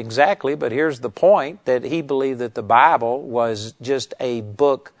quote him exactly, but here's the point, that he believed that the Bible was just a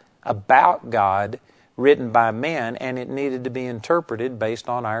book about God written by men, and it needed to be interpreted based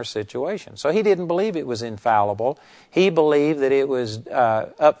on our situation. So he didn't believe it was infallible. He believed that it was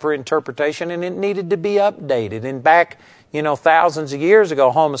up for interpretation and it needed to be updated. And back, thousands of years ago,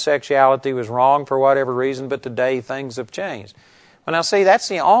 homosexuality was wrong for whatever reason, but today things have changed. Well, now see, that's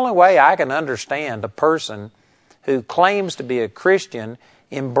the only way I can understand a person who claims to be a Christian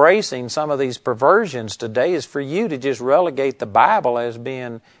embracing some of these perversions today is for you to just relegate the Bible as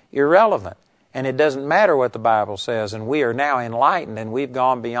being irrelevant. And it doesn't matter what the Bible says, and we are now enlightened and we've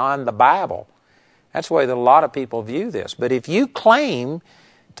gone beyond the Bible. That's the way that a lot of people view this. But if you claim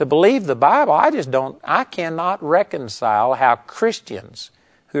to believe the Bible, I cannot reconcile how Christians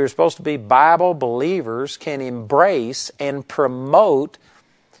who are supposed to be Bible believers can embrace and promote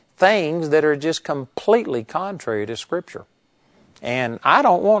things that are just completely contrary to Scripture. And I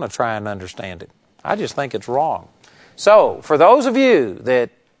don't want to try and understand it. I just think it's wrong. So, for those of you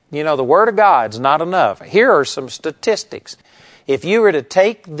that, the Word of God's not enough, here are some statistics. If you were to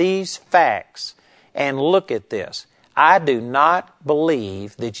take these facts and look at this, I do not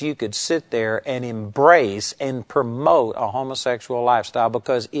believe that you could sit there and embrace and promote a homosexual lifestyle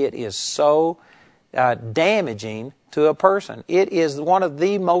because it is so damaging to a person. It is one of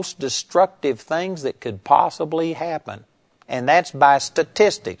the most destructive things that could possibly happen. And that's by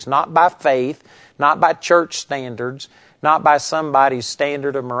statistics, not by faith, not by church standards, not by somebody's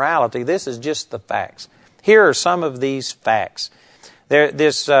standard of morality. This is just the facts. Here are some of these facts.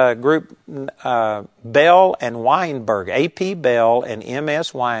 This group, Bell and Weinberg, A.P. Bell and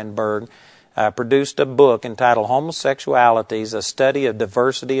M.S. Weinberg, produced a book entitled Homosexuality, a Study of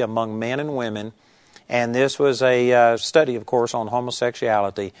Diversity Among Men and Women. And this was a study, of course, on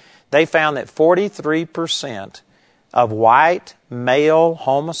homosexuality. They found that 43% of white male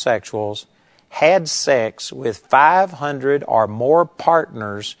homosexuals had sex with 500 or more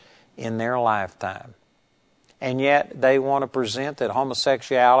partners in their lifetime. And yet they want to present that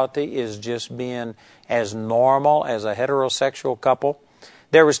homosexuality is just being as normal as a heterosexual couple.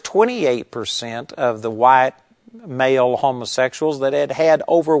 There was 28% of the white male homosexuals that had had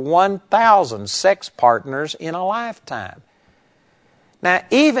over 1,000 sex partners in a lifetime. Now,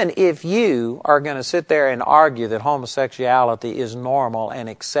 even if you are going to sit there and argue that homosexuality is normal and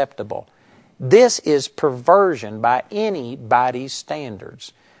acceptable, this is perversion by anybody's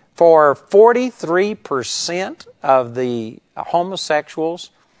standards. For 43% of the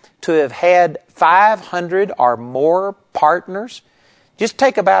homosexuals to have had 500 or more partners, just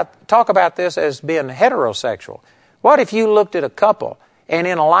talk about this as being heterosexual. What if you looked at a couple and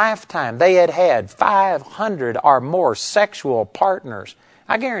in a lifetime they had had 500 or more sexual partners?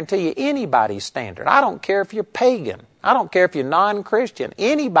 I guarantee you anybody's standard. I don't care if you're pagan. I don't care if you're non-Christian.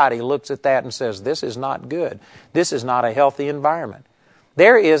 Anybody looks at that and says, this is not good. This is not a healthy environment.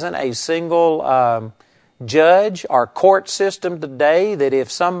 There isn't a single judge or court system today that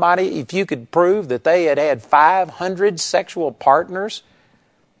if you could prove that they had had 500 sexual partners,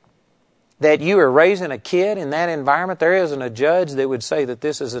 that you are raising a kid in that environment, there isn't a judge that would say that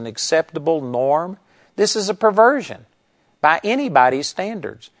this is an acceptable norm. This is a perversion by anybody's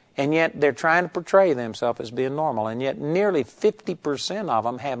standards. And yet they're trying to portray themselves as being normal. And yet nearly 50% of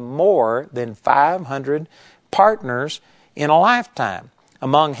them have more than 500 partners in a lifetime.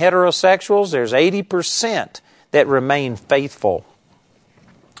 Among heterosexuals, there's 80% that remain faithful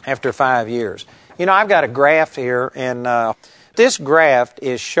after 5 years. I've got a graph here, and this graph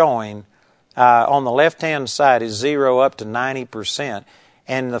is showing on the left-hand side is 0 up to 90%.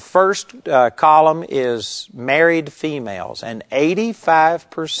 And the first column is married females. And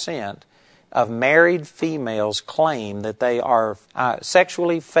 85% of married females claim that they are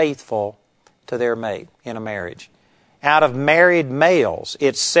sexually faithful to their mate in a marriage. Out of married males,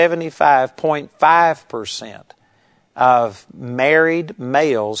 it's 75.5% of married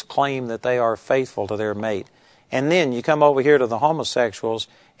males claim that they are faithful to their mate. And then you come over here to the homosexuals,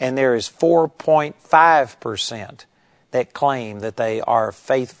 and there is 4.5% that claim that they are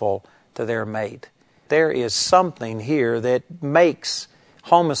faithful to their mate. There is something here that makes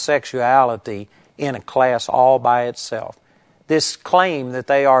homosexuality in a class all by itself. This claim that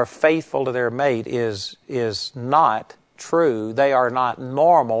they are faithful to their mate is not true. They are not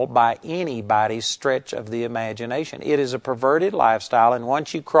normal by anybody's stretch of the imagination. It is a perverted lifestyle, and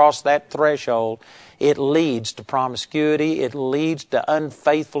once you cross that threshold, it leads to promiscuity. It leads to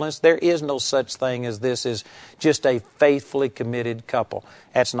unfaithfulness. There is no such thing as this is just a faithfully committed couple.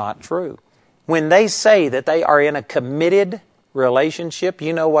 That's not true. When they say that they are in a committed relationship,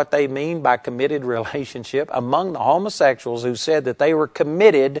 you know what they mean by committed relationship? Among the homosexuals who said that they were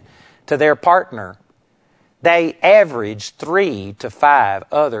committed to their partner, they averaged 3 to 5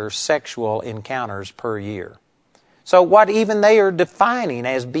 other sexual encounters per year. So what even they are defining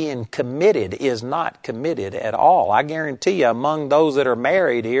as being committed is not committed at all. I guarantee you, among those that are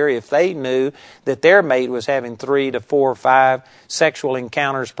married here, if they knew that their mate was having 3 to 4 or 5 sexual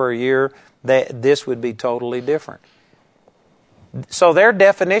encounters per year, this would be totally different. So their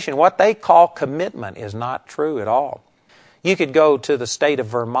definition, what they call commitment, is not true at all. You could go to the state of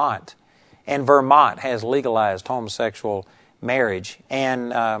Vermont, and Vermont has legalized homosexual marriage,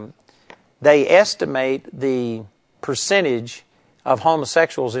 and they estimate the percentage of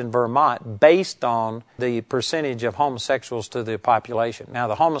homosexuals in Vermont based on the percentage of homosexuals to the population. Now,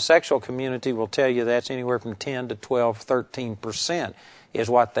 the homosexual community will tell you that's anywhere from 10 to 12, 13% is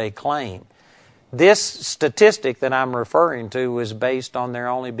what they claim. This statistic that I'm referring to was based on there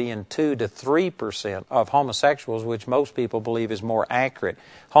only being 2 to 3% of homosexuals, which most people believe is more accurate.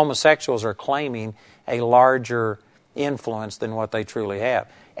 Homosexuals are claiming a larger influence than what they truly have.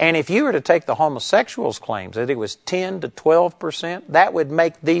 And if you were to take the homosexuals' claims, that it was 10 to 12%, that would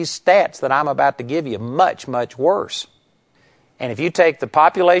make these stats that I'm about to give you much, much worse. And if you take the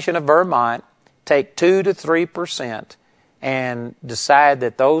population of Vermont, take 2 to 3%, and decide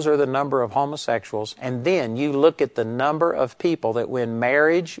that those are the number of homosexuals, and then you look at the number of people that when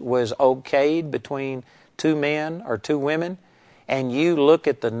marriage was okayed between 2 men or 2 women, and you look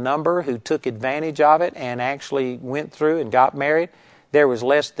at the number who took advantage of it and actually went through and got married, there was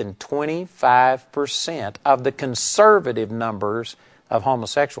less than 25% of the conservative numbers of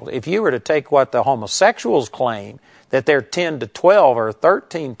homosexuals. If you were to take what the homosexuals claim, that they're 10 to 12 or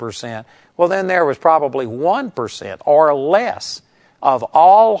 13%, well, then there was probably 1% or less of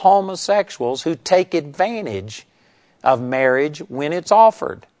all homosexuals who take advantage of marriage when it's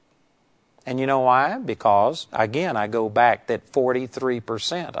offered. And you know why? Because, again, I go back that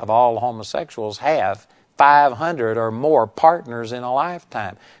 43% of all homosexuals have 500 or more partners in a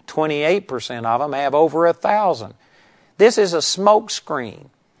lifetime. 28% of them have over 1,000. This is a smokescreen.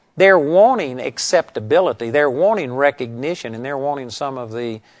 They're wanting acceptability. They're wanting recognition, and they're wanting some of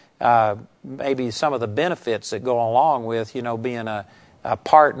the maybe some of the benefits that go along with, being a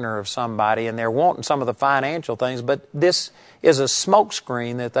partner of somebody, and they're wanting some of the financial things. But this is a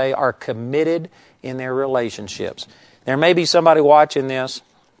smokescreen that they are committed in their relationships. There may be somebody watching this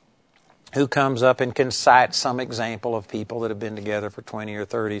who comes up and can cite some example of people that have been together for 20 or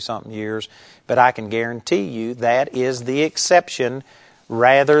 30-something years, but I can guarantee you that is the exception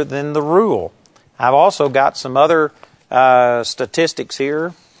rather than the rule. I've also got some other statistics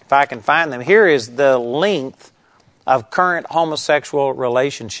here, if I can find them. Here is the length of current homosexual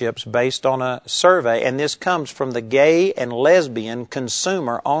relationships based on a survey, and this comes from the Gay and Lesbian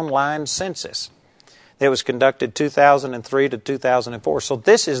Consumer Online Census. It was conducted 2003 to 2004. So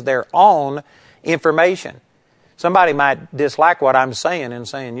this is their own information. Somebody might dislike what I'm saying and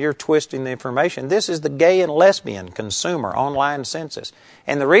saying, you're twisting the information. This is the Gay and Lesbian Consumer Online Census.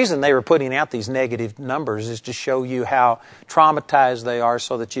 And the reason they were putting out these negative numbers is to show you how traumatized they are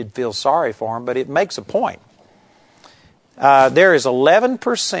so that you'd feel sorry for them. But it makes a point. There is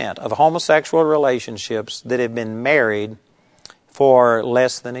 11% of homosexual relationships that have been married for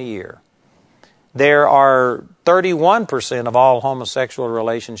less than a year. There are 31% of all homosexual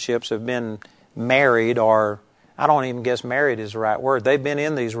relationships have been married, or I don't even guess married is the right word. They've been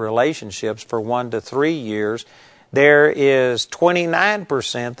in these relationships for 1 to 3 years. There is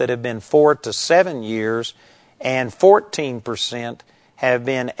 29% that have been 4 to 7 years, and 14% have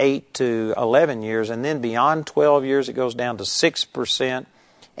been 8 to 11 years. And then beyond 12 years, it goes down to 6%.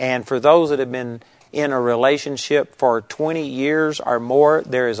 And for those that have been in a relationship for 20 years or more,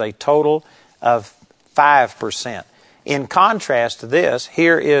 there is a total of 5%. In contrast to this,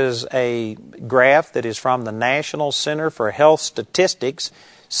 here is a graph that is from the National Center for Health Statistics,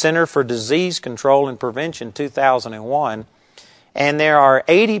 Center for Disease Control and Prevention, 2001. And there are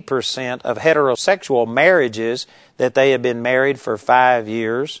 80% of heterosexual marriages that they have been married for 5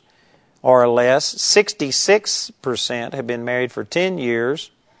 years or less. 66% have been married for 10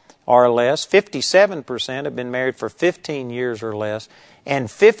 years or less. 57% have been married for 15 years or less. And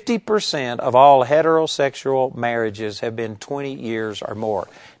 50% of all heterosexual marriages have been 20 years or more.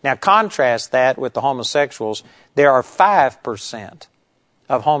 Now contrast that with the homosexuals. There are 5%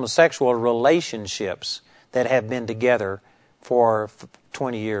 of homosexual relationships that have been together for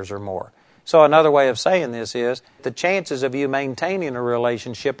 20 years or more. So another way of saying this is the chances of you maintaining a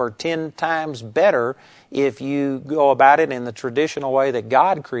relationship are 10 times better if you go about it in the traditional way that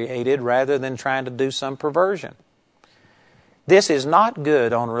God created rather than trying to do some perversion. This is not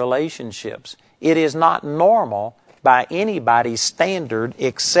good on relationships. It is not normal by anybody's standard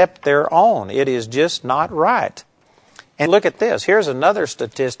except their own. It is just not right. And look at this. Here's another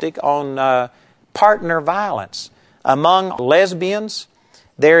statistic on partner violence. Among lesbians,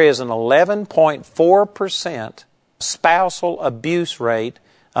 there is an 11.4% spousal abuse rate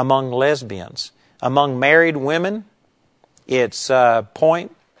among lesbians. Among married women, it's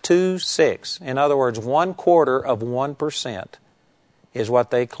 0.26. In other words, 1/4% is what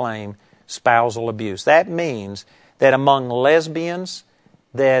they claim spousal abuse. That means that among lesbians,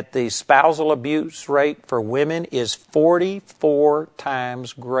 that the spousal abuse rate for women is 44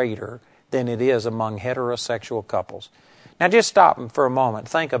 times greater than it is among heterosexual couples. Now just stop for a moment.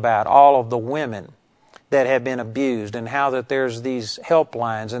 Think about all of the women that have been abused and how that there's these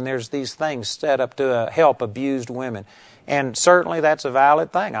helplines and there's these things set up to help abused women. And certainly that's a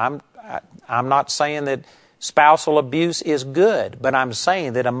valid thing. I'm not saying that spousal abuse is good, but I'm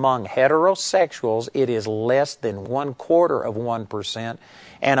saying that among heterosexuals it is less than 1/4%,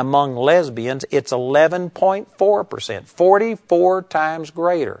 and among lesbians it's 11.4%, 44 times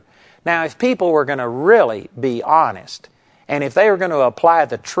greater. Now, if people were going to really be honest, and if they were going to apply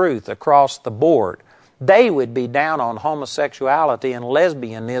the truth across the board, they would be down on homosexuality and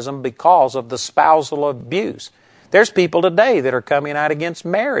lesbianism because of the spousal abuse. There's people today that are coming out against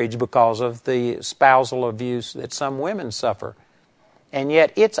marriage because of the spousal abuse that some women suffer. And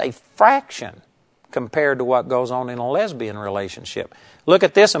yet it's a fraction compared to what goes on in a lesbian relationship. Look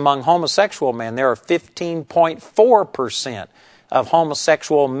at this among homosexual men. There are 15.4% of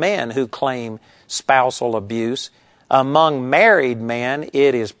homosexual men who claim spousal abuse. Among married men,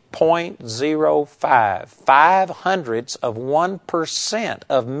 it is 0.05. 0.05%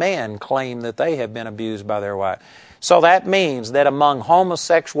 of men claim that they have been abused by their wife. So that means that among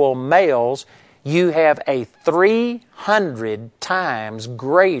homosexual males, you have a 300 times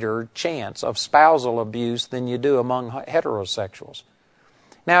greater chance of spousal abuse than you do among heterosexuals.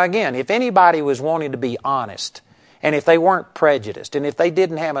 Now again, if anybody was wanting to be honest, and if they weren't prejudiced, and if they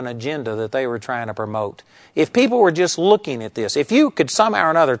didn't have an agenda that they were trying to promote, if people were just looking at this, if you could somehow or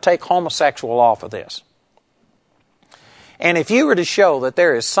another take homosexual off of this, and if you were to show that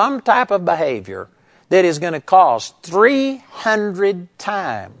there is some type of behavior that is going to cause 300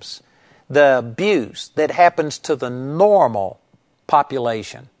 times the abuse that happens to the normal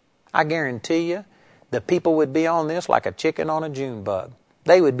population, I guarantee you the people would be on this like a chicken on a June bug.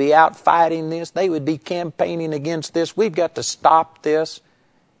 They would be out fighting this. They would be campaigning against this. We've got to stop this.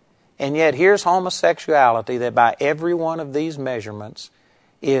 And yet here's homosexuality that by every one of these measurements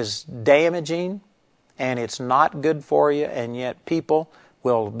is damaging and it's not good for you, and yet people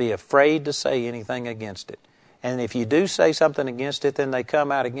will be afraid to say anything against it. And if you do say something against it, then they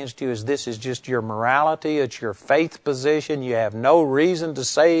come out against you as this is just your morality, it's your faith position, you have no reason to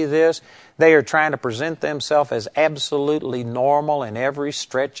say this. They are trying to present themselves as absolutely normal in every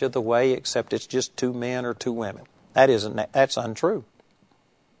stretch of the way, except it's just 2 men or 2 women. That's untrue.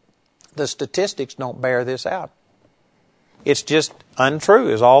 The statistics don't bear this out. It's just untrue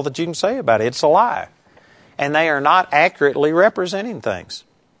is all that you can say about it. It's a lie. And they are not accurately representing things.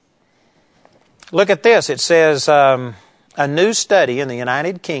 Look at this. It says, a new study in the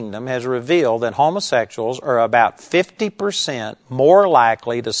United Kingdom has revealed that homosexuals are about 50% more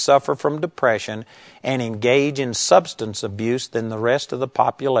likely to suffer from depression and engage in substance abuse than the rest of the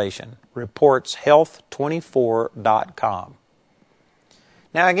population, reports Health24.com.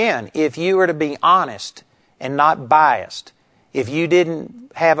 Now again, if you were to be honest and not biased, if you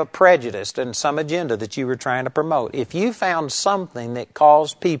didn't have a prejudice and some agenda that you were trying to promote, if you found something that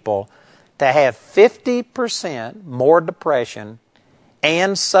caused people to have 50% more depression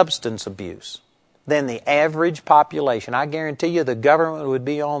and substance abuse than the average population, I guarantee you the government would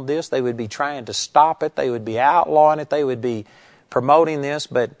be on this. They would be trying to stop it. They would be outlawing it. They would be promoting this.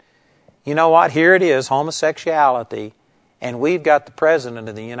 But you know what? Here it is, homosexuality. And we've got the President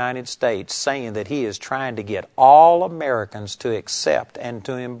of the United States saying that he is trying to get all Americans to accept and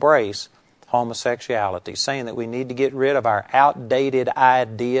to embrace homosexuality, saying that we need to get rid of our outdated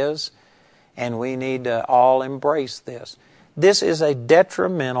ideas and we need to all embrace this. This is a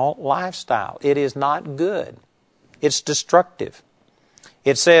detrimental lifestyle. It is not good. It's destructive.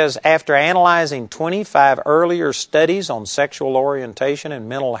 It says, after analyzing 25 earlier studies on sexual orientation and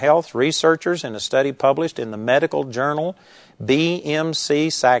mental health, researchers in a study published in the medical journal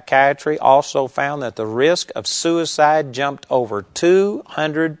BMC Psychiatry also found that the risk of suicide jumped over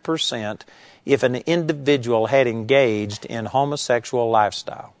 200% if an individual had engaged in homosexual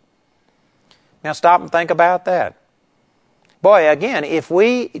lifestyle. Now stop and think about that. Boy, again, if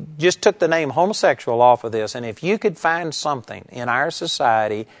we just took the name homosexual off of this, and if you could find something in our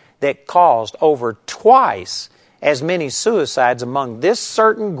society that caused over twice as many suicides among this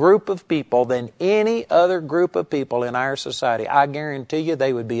certain group of people than any other group of people in our society, I guarantee you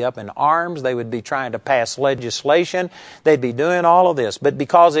they would be up in arms, they would be trying to pass legislation, they'd be doing all of this. But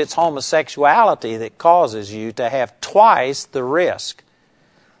because it's homosexuality that causes you to have twice the risk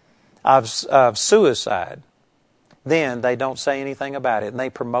of suicide, then they don't say anything about it, and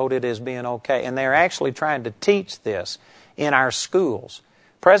they promote it as being okay. And they're actually trying to teach this in our schools.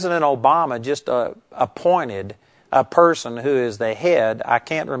 President Obama just appointed a person who is the head. I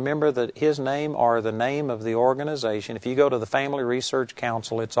can't remember his name or the name of the organization. If you go to the Family Research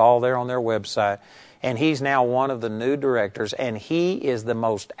Council, it's all there on their website. And he's now one of the new directors, and he is the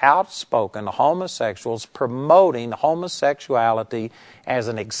most outspoken homosexuals promoting homosexuality as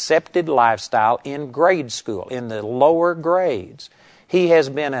an accepted lifestyle in grade school, in the lower grades. He has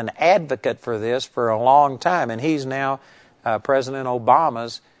been an advocate for this for a long time, and he's now President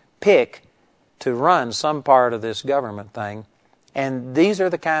Obama's pick to run some part of this government thing. And these are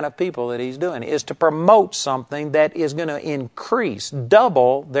the kind of people that he's doing, is to promote something that is going to increase,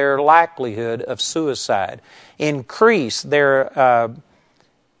 double their likelihood of suicide, increase their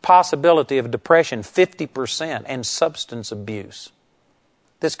possibility of depression 50%, and substance abuse.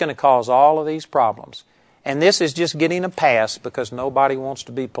 That's going to cause all of these problems. And this is just getting a pass because nobody wants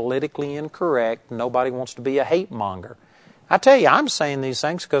to be politically incorrect. Nobody wants to be a hate monger. I tell you, I'm saying these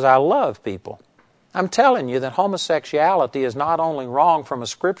things because I love people. I'm telling you that homosexuality is not only wrong from a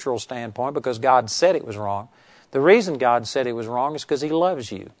scriptural standpoint because God said it was wrong. The reason God said it was wrong is because He loves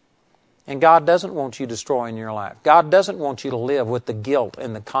you. And God doesn't want you destroying your life. God doesn't want you to live with the guilt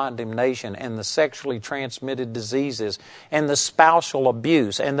and the condemnation and the sexually transmitted diseases and the spousal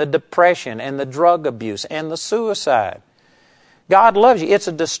abuse and the depression and the drug abuse and the suicide. God loves you. It's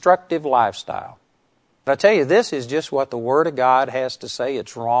a destructive lifestyle. But I tell you, this is just what the Word of God has to say.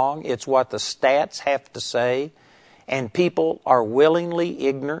 It's wrong. It's what the stats have to say. And people are willingly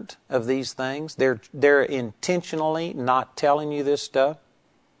ignorant of these things. They're intentionally not telling you this stuff.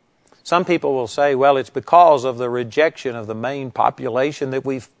 Some people will say, well, it's because of the rejection of the main population that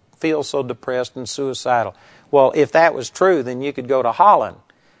we feel so depressed and suicidal. Well, if that was true, then you could go to Holland,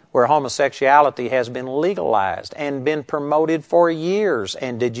 where homosexuality has been legalized and been promoted for years.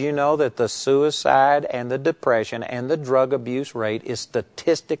 And did you know that the suicide and the depression and the drug abuse rate is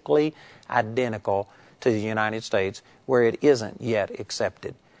statistically identical to the United States, where it isn't yet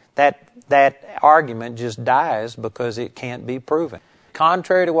accepted? That argument just dies because it can't be proven.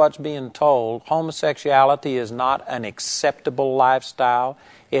 Contrary to what's being told, homosexuality is not an acceptable lifestyle.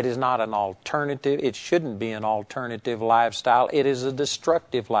 It is not an alternative. It shouldn't be an alternative lifestyle. It is a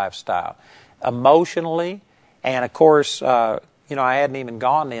destructive lifestyle. Emotionally, and of course, I hadn't even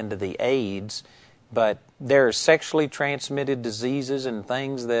gone into the AIDS, but there are sexually transmitted diseases and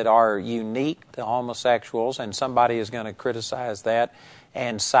things that are unique to homosexuals, and somebody is going to criticize that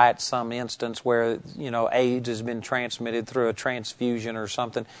and cite some instance where, AIDS has been transmitted through a transfusion or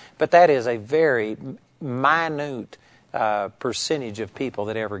something. But that is a very minute percentage of people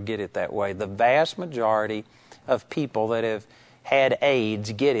that ever get it that way. The vast majority of people that have had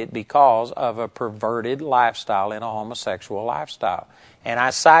AIDS get it because of a perverted lifestyle in a homosexual lifestyle. And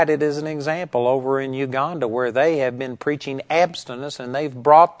I cite it as an example over in Uganda, where they have been preaching abstinence, and they've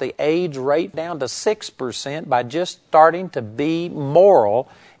brought the AIDS rate down to 6% by just starting to be moral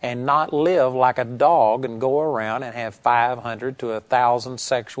and not live like a dog and go around and have 500 to 1,000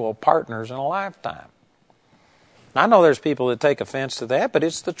 sexual partners in a lifetime. I know there's people that take offense to that, but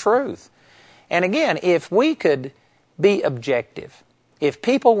it's the truth. And again, if we could be objective, if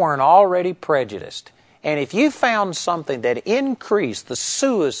people weren't already prejudiced, and if you found something that increased the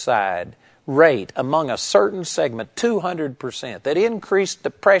suicide rate among a certain segment 200%, that increased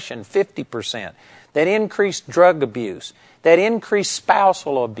depression 50%, that increased drug abuse, that increased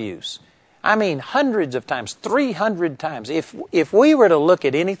spousal abuse, I mean, hundreds of times, 300 times. If we were to look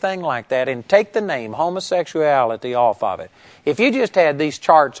at anything like that and take the name homosexuality off of it, if you just had these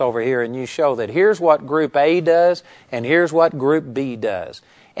charts over here and you show that here's what group A does and here's what group B does,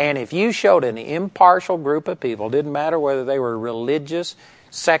 and if you showed an impartial group of people, didn't matter whether they were religious,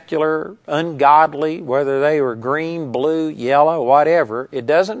 secular, ungodly, whether they were green, blue, yellow, whatever, it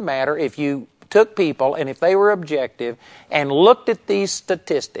doesn't matter. If you took people and if they were objective and looked at these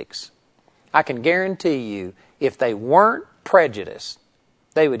statistics, I can guarantee you, if they weren't prejudiced,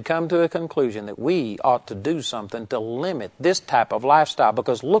 they would come to a conclusion that we ought to do something to limit this type of lifestyle,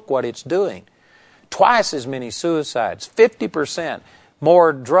 because look what it's doing. Twice as many suicides, 50%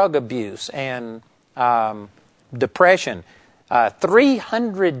 more drug abuse and depression,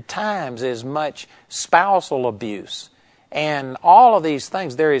 300 times as much spousal abuse, and all of these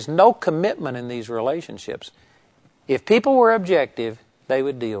things. There is no commitment in these relationships. If people were objective, they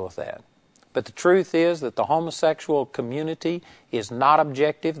would deal with that. But the truth is that the homosexual community is not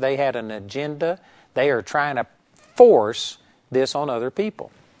objective. They had an agenda. They are trying to force this on other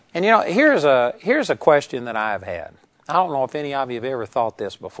people. And you know, here's a question that I've had. I don't know if any of you have ever thought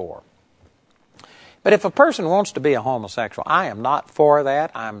this before. But if a person wants to be a homosexual, I am not for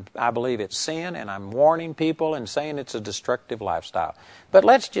that. I believe it's sin, and I'm warning people and saying it's a destructive lifestyle. But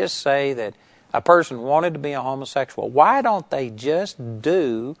let's just say that a person wanted to be a homosexual. Why don't they just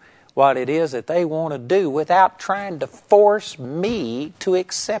do what it is that they want to do without trying to force me to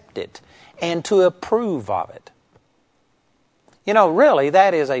accept it and to approve of it? You know, really,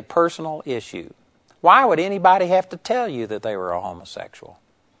 that is a personal issue. Why would anybody have to tell you that they were a homosexual?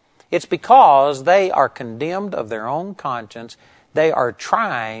 It's because they are condemned of their own conscience. They are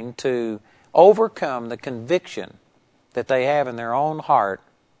trying to overcome the conviction that they have in their own heart,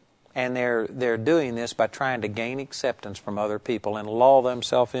 and they're doing this by trying to gain acceptance from other people and lull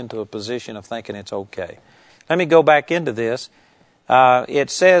themselves into a position of thinking it's okay. Let me go back into this. It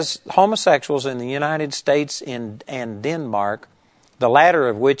says homosexuals in the United States and Denmark, the latter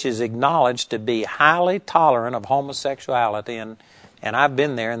of which is acknowledged to be highly tolerant of homosexuality, and I've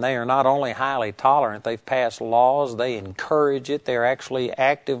been there, and they are not only highly tolerant, they've passed laws, they encourage it, they're actually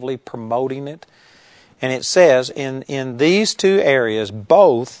actively promoting it. And it says, in these two areas,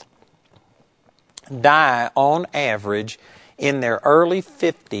 both die on average in their early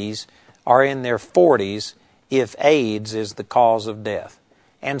 50s or in their 40s if AIDS is the cause of death.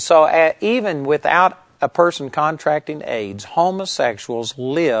 And so even without a person contracting AIDS, homosexuals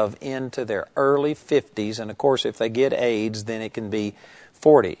live into their early 50s, and of course if they get AIDS, then it can be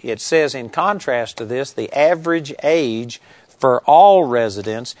 40. It says, in contrast to this, the average age for all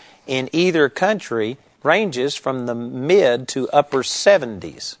residents in either country ranges from the mid to upper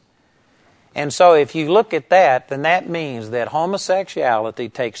 70s. And so if you look at that, then that means that homosexuality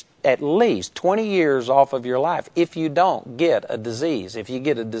takes at least 20 years off of your life if you don't get a disease. If you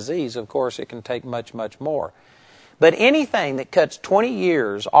get a disease, of course, it can take much, much more. But anything that cuts 20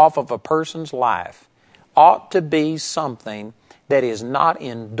 years off of a person's life ought to be something that is not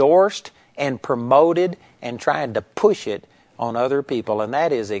endorsed and promoted and trying to push it on other people. And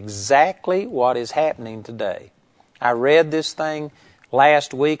that is exactly what is happening today. I read this thing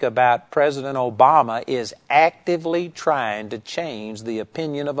last week about President Obama is actively trying to change the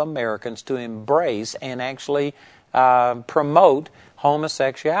opinion of Americans to embrace and actually promote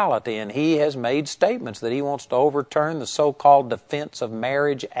homosexuality. And he has made statements that he wants to overturn the so-called Defense of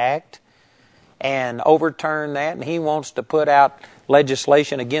Marriage Act and overturn that, and he wants to put out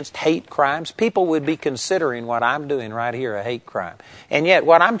legislation against hate crimes. People would be considering what I'm doing right here a hate crime. And yet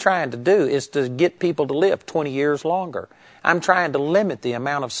what I'm trying to do is to get people to live 20 years longer. I'm trying to limit the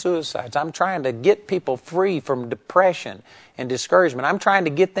amount of suicides. I'm trying to get people free from depression and discouragement. I'm trying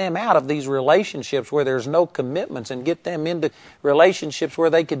to get them out of these relationships where there's no commitments and get them into relationships where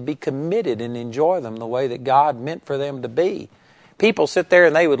they could be committed and enjoy them the way that God meant for them to be. People sit there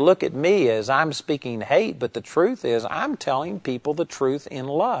and they would look at me as I'm speaking hate, but the truth is I'm telling people the truth in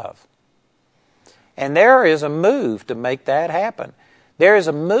love. And there is a move to make that happen. There is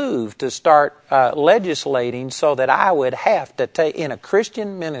a move to start legislating so that I would have to take, in a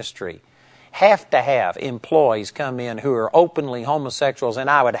Christian ministry, have to have employees come in who are openly homosexuals, and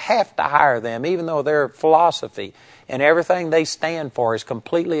I would have to hire them even though their philosophy and everything they stand for is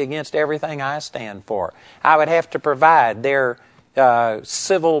completely against everything I stand for. I would have to provide their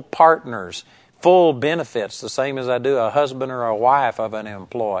civil partners full benefits, the same as I do a husband or a wife of an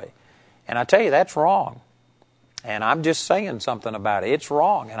employee. And I tell you, that's wrong. And I'm just saying something about it. It's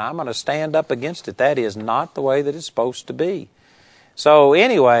wrong, and I'm going to stand up against it. That is not the way that it's supposed to be. So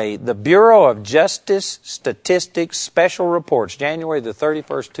anyway, the Bureau of Justice Statistics Special Reports, January the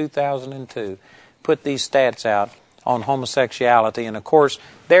 31st, 2002, put these stats out on homosexuality. And of course,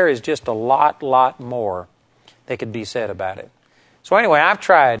 there is just a lot more that could be said about it. So anyway, I've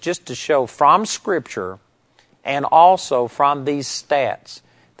tried just to show from Scripture and also from these stats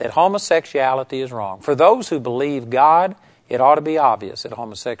that homosexuality is wrong. For those who believe God, it ought to be obvious that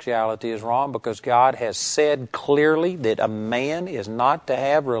homosexuality is wrong, because God has said clearly that a man is not to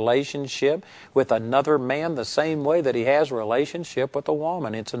have relationship with another man the same way that he has relationship with a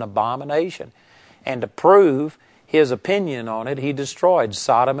woman. It's an abomination. And to prove his opinion on it, he destroyed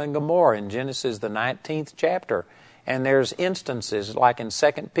Sodom and Gomorrah in Genesis the 19th chapter. And there's instances like in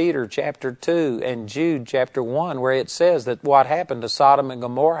 2 Peter chapter 2 and Jude chapter 1 where it says that what happened to Sodom and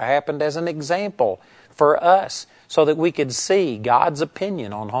Gomorrah happened as an example for us so that we could see God's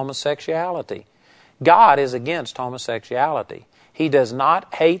opinion on homosexuality. God is against homosexuality. He does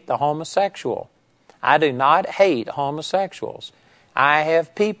not hate the homosexual. I do not hate homosexuals. I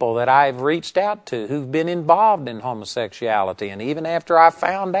have people that I've reached out to who've been involved in homosexuality, and even after I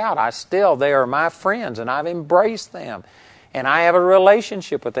found out, they are my friends, and I've embraced them, and I have a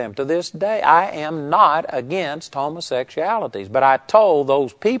relationship with them to this day. I am not against homosexualities, but I told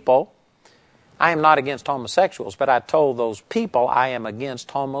those people, I am not against homosexuals, but I told those people I am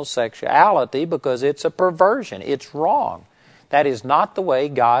against homosexuality because it's a perversion. It's wrong. That is not the way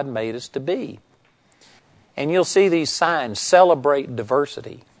God made us to be. And you'll see these signs, celebrate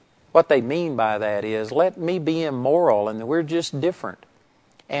diversity. What they mean by that is, let me be immoral and we're just different.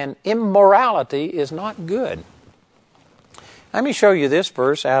 And immorality is not good. Let me show you this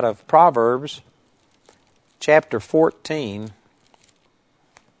verse out of Proverbs chapter 14.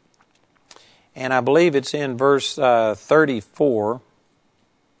 And I believe it's in verse 34.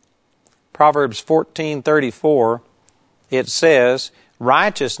 Proverbs 14:34. It says,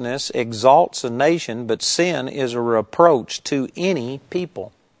 righteousness exalts a nation, but sin is a reproach to any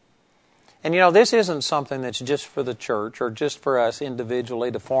people. And this isn't something that's just for the church or just for us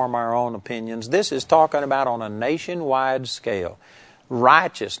individually to form our own opinions. This is talking about on a nationwide scale.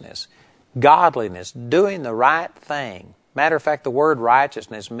 Righteousness, godliness, doing the right thing. Matter of fact, the word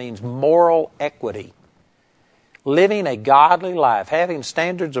righteousness means moral equity. Living a godly life, having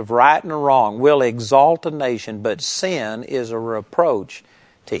standards of right and wrong, will exalt a nation, but sin is a reproach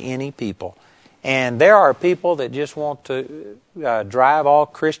to any people. And there are people that just want to drive all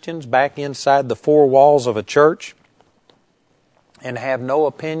Christians back inside the four walls of a church and have no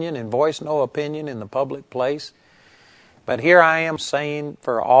opinion and voice no opinion in the public place. But here I am saying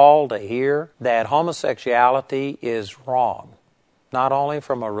for all to hear that homosexuality is wrong. Not only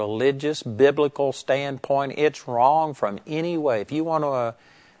from a religious, biblical standpoint, it's wrong from any way. If you want to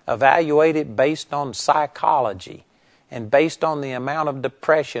evaluate it based on psychology and based on the amount of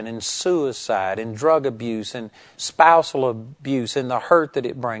depression and suicide and drug abuse and spousal abuse and the hurt that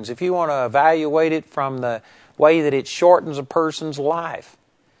it brings, if you want to evaluate it from the way that it shortens a person's life.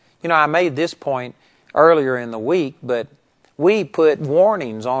 I made this point earlier in the week, but we put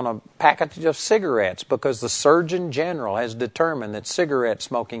warnings on a package of cigarettes because the Surgeon General has determined that cigarette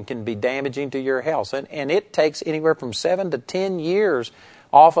smoking can be damaging to your health. And it takes anywhere from 7 to 10 years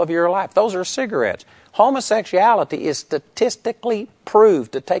off of your life. Those are cigarettes. Homosexuality is statistically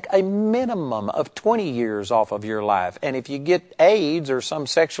proved to take a minimum of 20 years off of your life. And if you get AIDS or some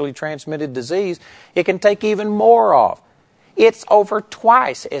sexually transmitted disease, it can take even more off. It's over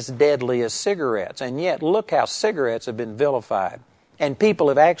twice as deadly as cigarettes, and yet look how cigarettes have been vilified. And people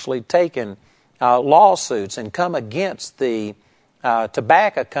have actually taken lawsuits and come against the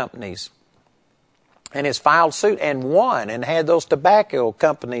tobacco companies and has filed suit and won, and had those tobacco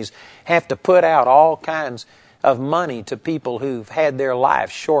companies have to put out all kinds of money to people who've had their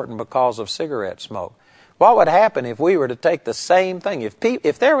life shortened because of cigarette smoke. What would happen if we were to take the same thing?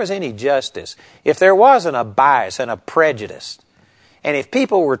 If there was any justice, if there wasn't a bias and a prejudice, and if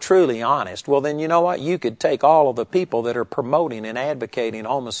people were truly honest, well then you know what? You could take all of the people that are promoting and advocating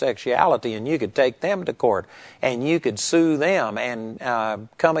homosexuality and you could take them to court and you could sue them and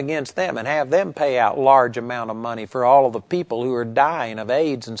come against them and have them pay out large amount of money for all of the people who are dying of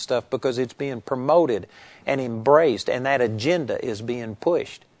AIDS and stuff because it's being promoted and embraced and that agenda is being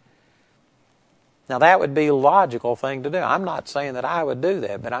pushed. Now that would be a logical thing to do. I'm not saying that I would do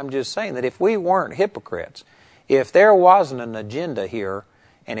that, but I'm just saying that if we weren't hypocrites, if there wasn't an agenda here,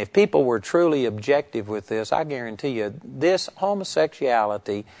 and if people were truly objective with this, I guarantee you this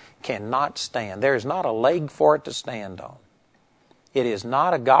homosexuality cannot stand. There is not a leg for it to stand on. It is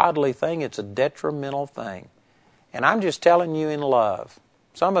not a godly thing. It's a detrimental thing. And I'm just telling you in love.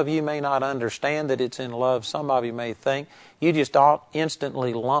 Some of you may not understand that it's in love. Some of you may think you just ought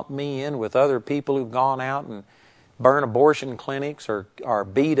instantly lump me in with other people who've gone out and burn abortion clinics or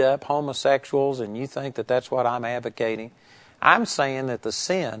beat up homosexuals, and you think that that's what I'm advocating. I'm saying that the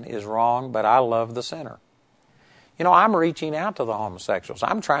sin is wrong, but I love the sinner. You know, I'm reaching out to the homosexuals.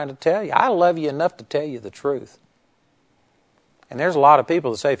 I'm trying to tell you, I love you enough to tell you the truth. And there's a lot of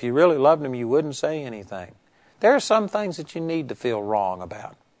people that say if you really loved them, you wouldn't say anything. There are some things that you need to feel wrong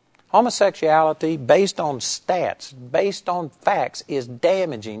about. Homosexuality, based on stats, based on facts, is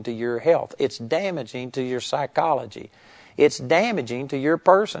damaging to your health. It's damaging to your psychology. It's damaging to your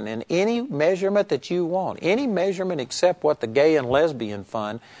person in any measurement that you want. Any measurement except what the Gay and Lesbian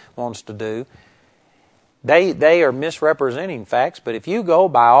Fund wants to do. They are misrepresenting facts, but if you go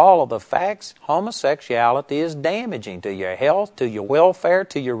by all of the facts, homosexuality is damaging to your health, to your welfare,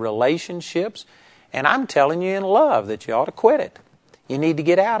 to your relationships. And I'm telling you in love that you ought to quit it. You need to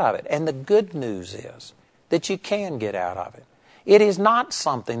get out of it. And the good news is that you can get out of it. It is not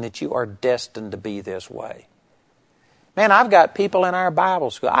something that you are destined to be this way. Man, I've got people in our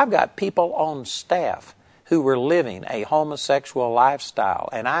Bible school. I've got people on staff who were living a homosexual lifestyle.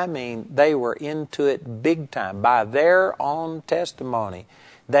 And I mean, they were into it big time. By their own testimony,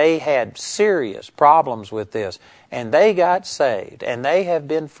 they had serious problems with this. And they got saved. And they have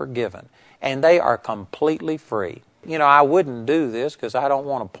been forgiven. And they are completely free. You know, I wouldn't do this because I don't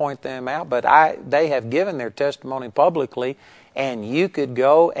want to point them out, but they have given their testimony publicly, and you could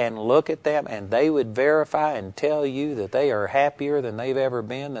go and look at them, and they would verify and tell you that they are happier than they've ever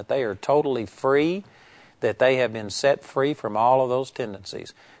been, that they are totally free, that they have been set free from all of those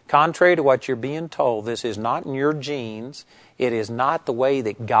tendencies. Contrary to what you're being told, this is not in your genes. It is not the way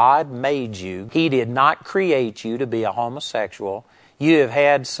that God made you. He did not create you to be a homosexual. You have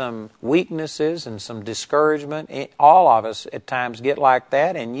had some weaknesses and some discouragement. All of us at times get like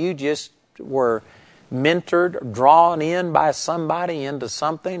that, and you just were mentored, drawn in by somebody into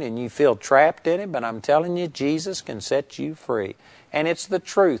something, and you feel trapped in it. But I'm telling you, Jesus can set you free. And it's the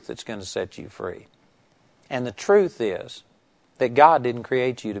truth that's going to set you free. And the truth is that God didn't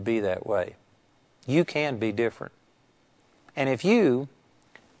create you to be that way. You can be different. And if you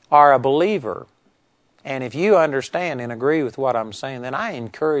are a believer, and if you understand and agree with what I'm saying, then I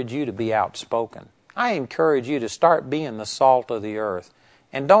encourage you to be outspoken. I encourage you to start being the salt of the earth.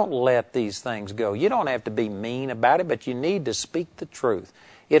 And don't let these things go. You don't have to be mean about it, but you need to speak the truth.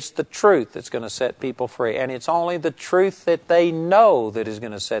 It's the truth that's going to set people free. And it's only the truth that they know that is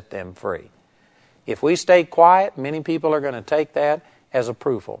going to set them free. If we stay quiet, many people are going to take that as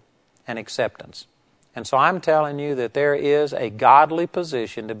approval and acceptance. And so I'm telling you that there is a godly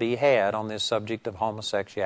position to be had on this subject of homosexuality.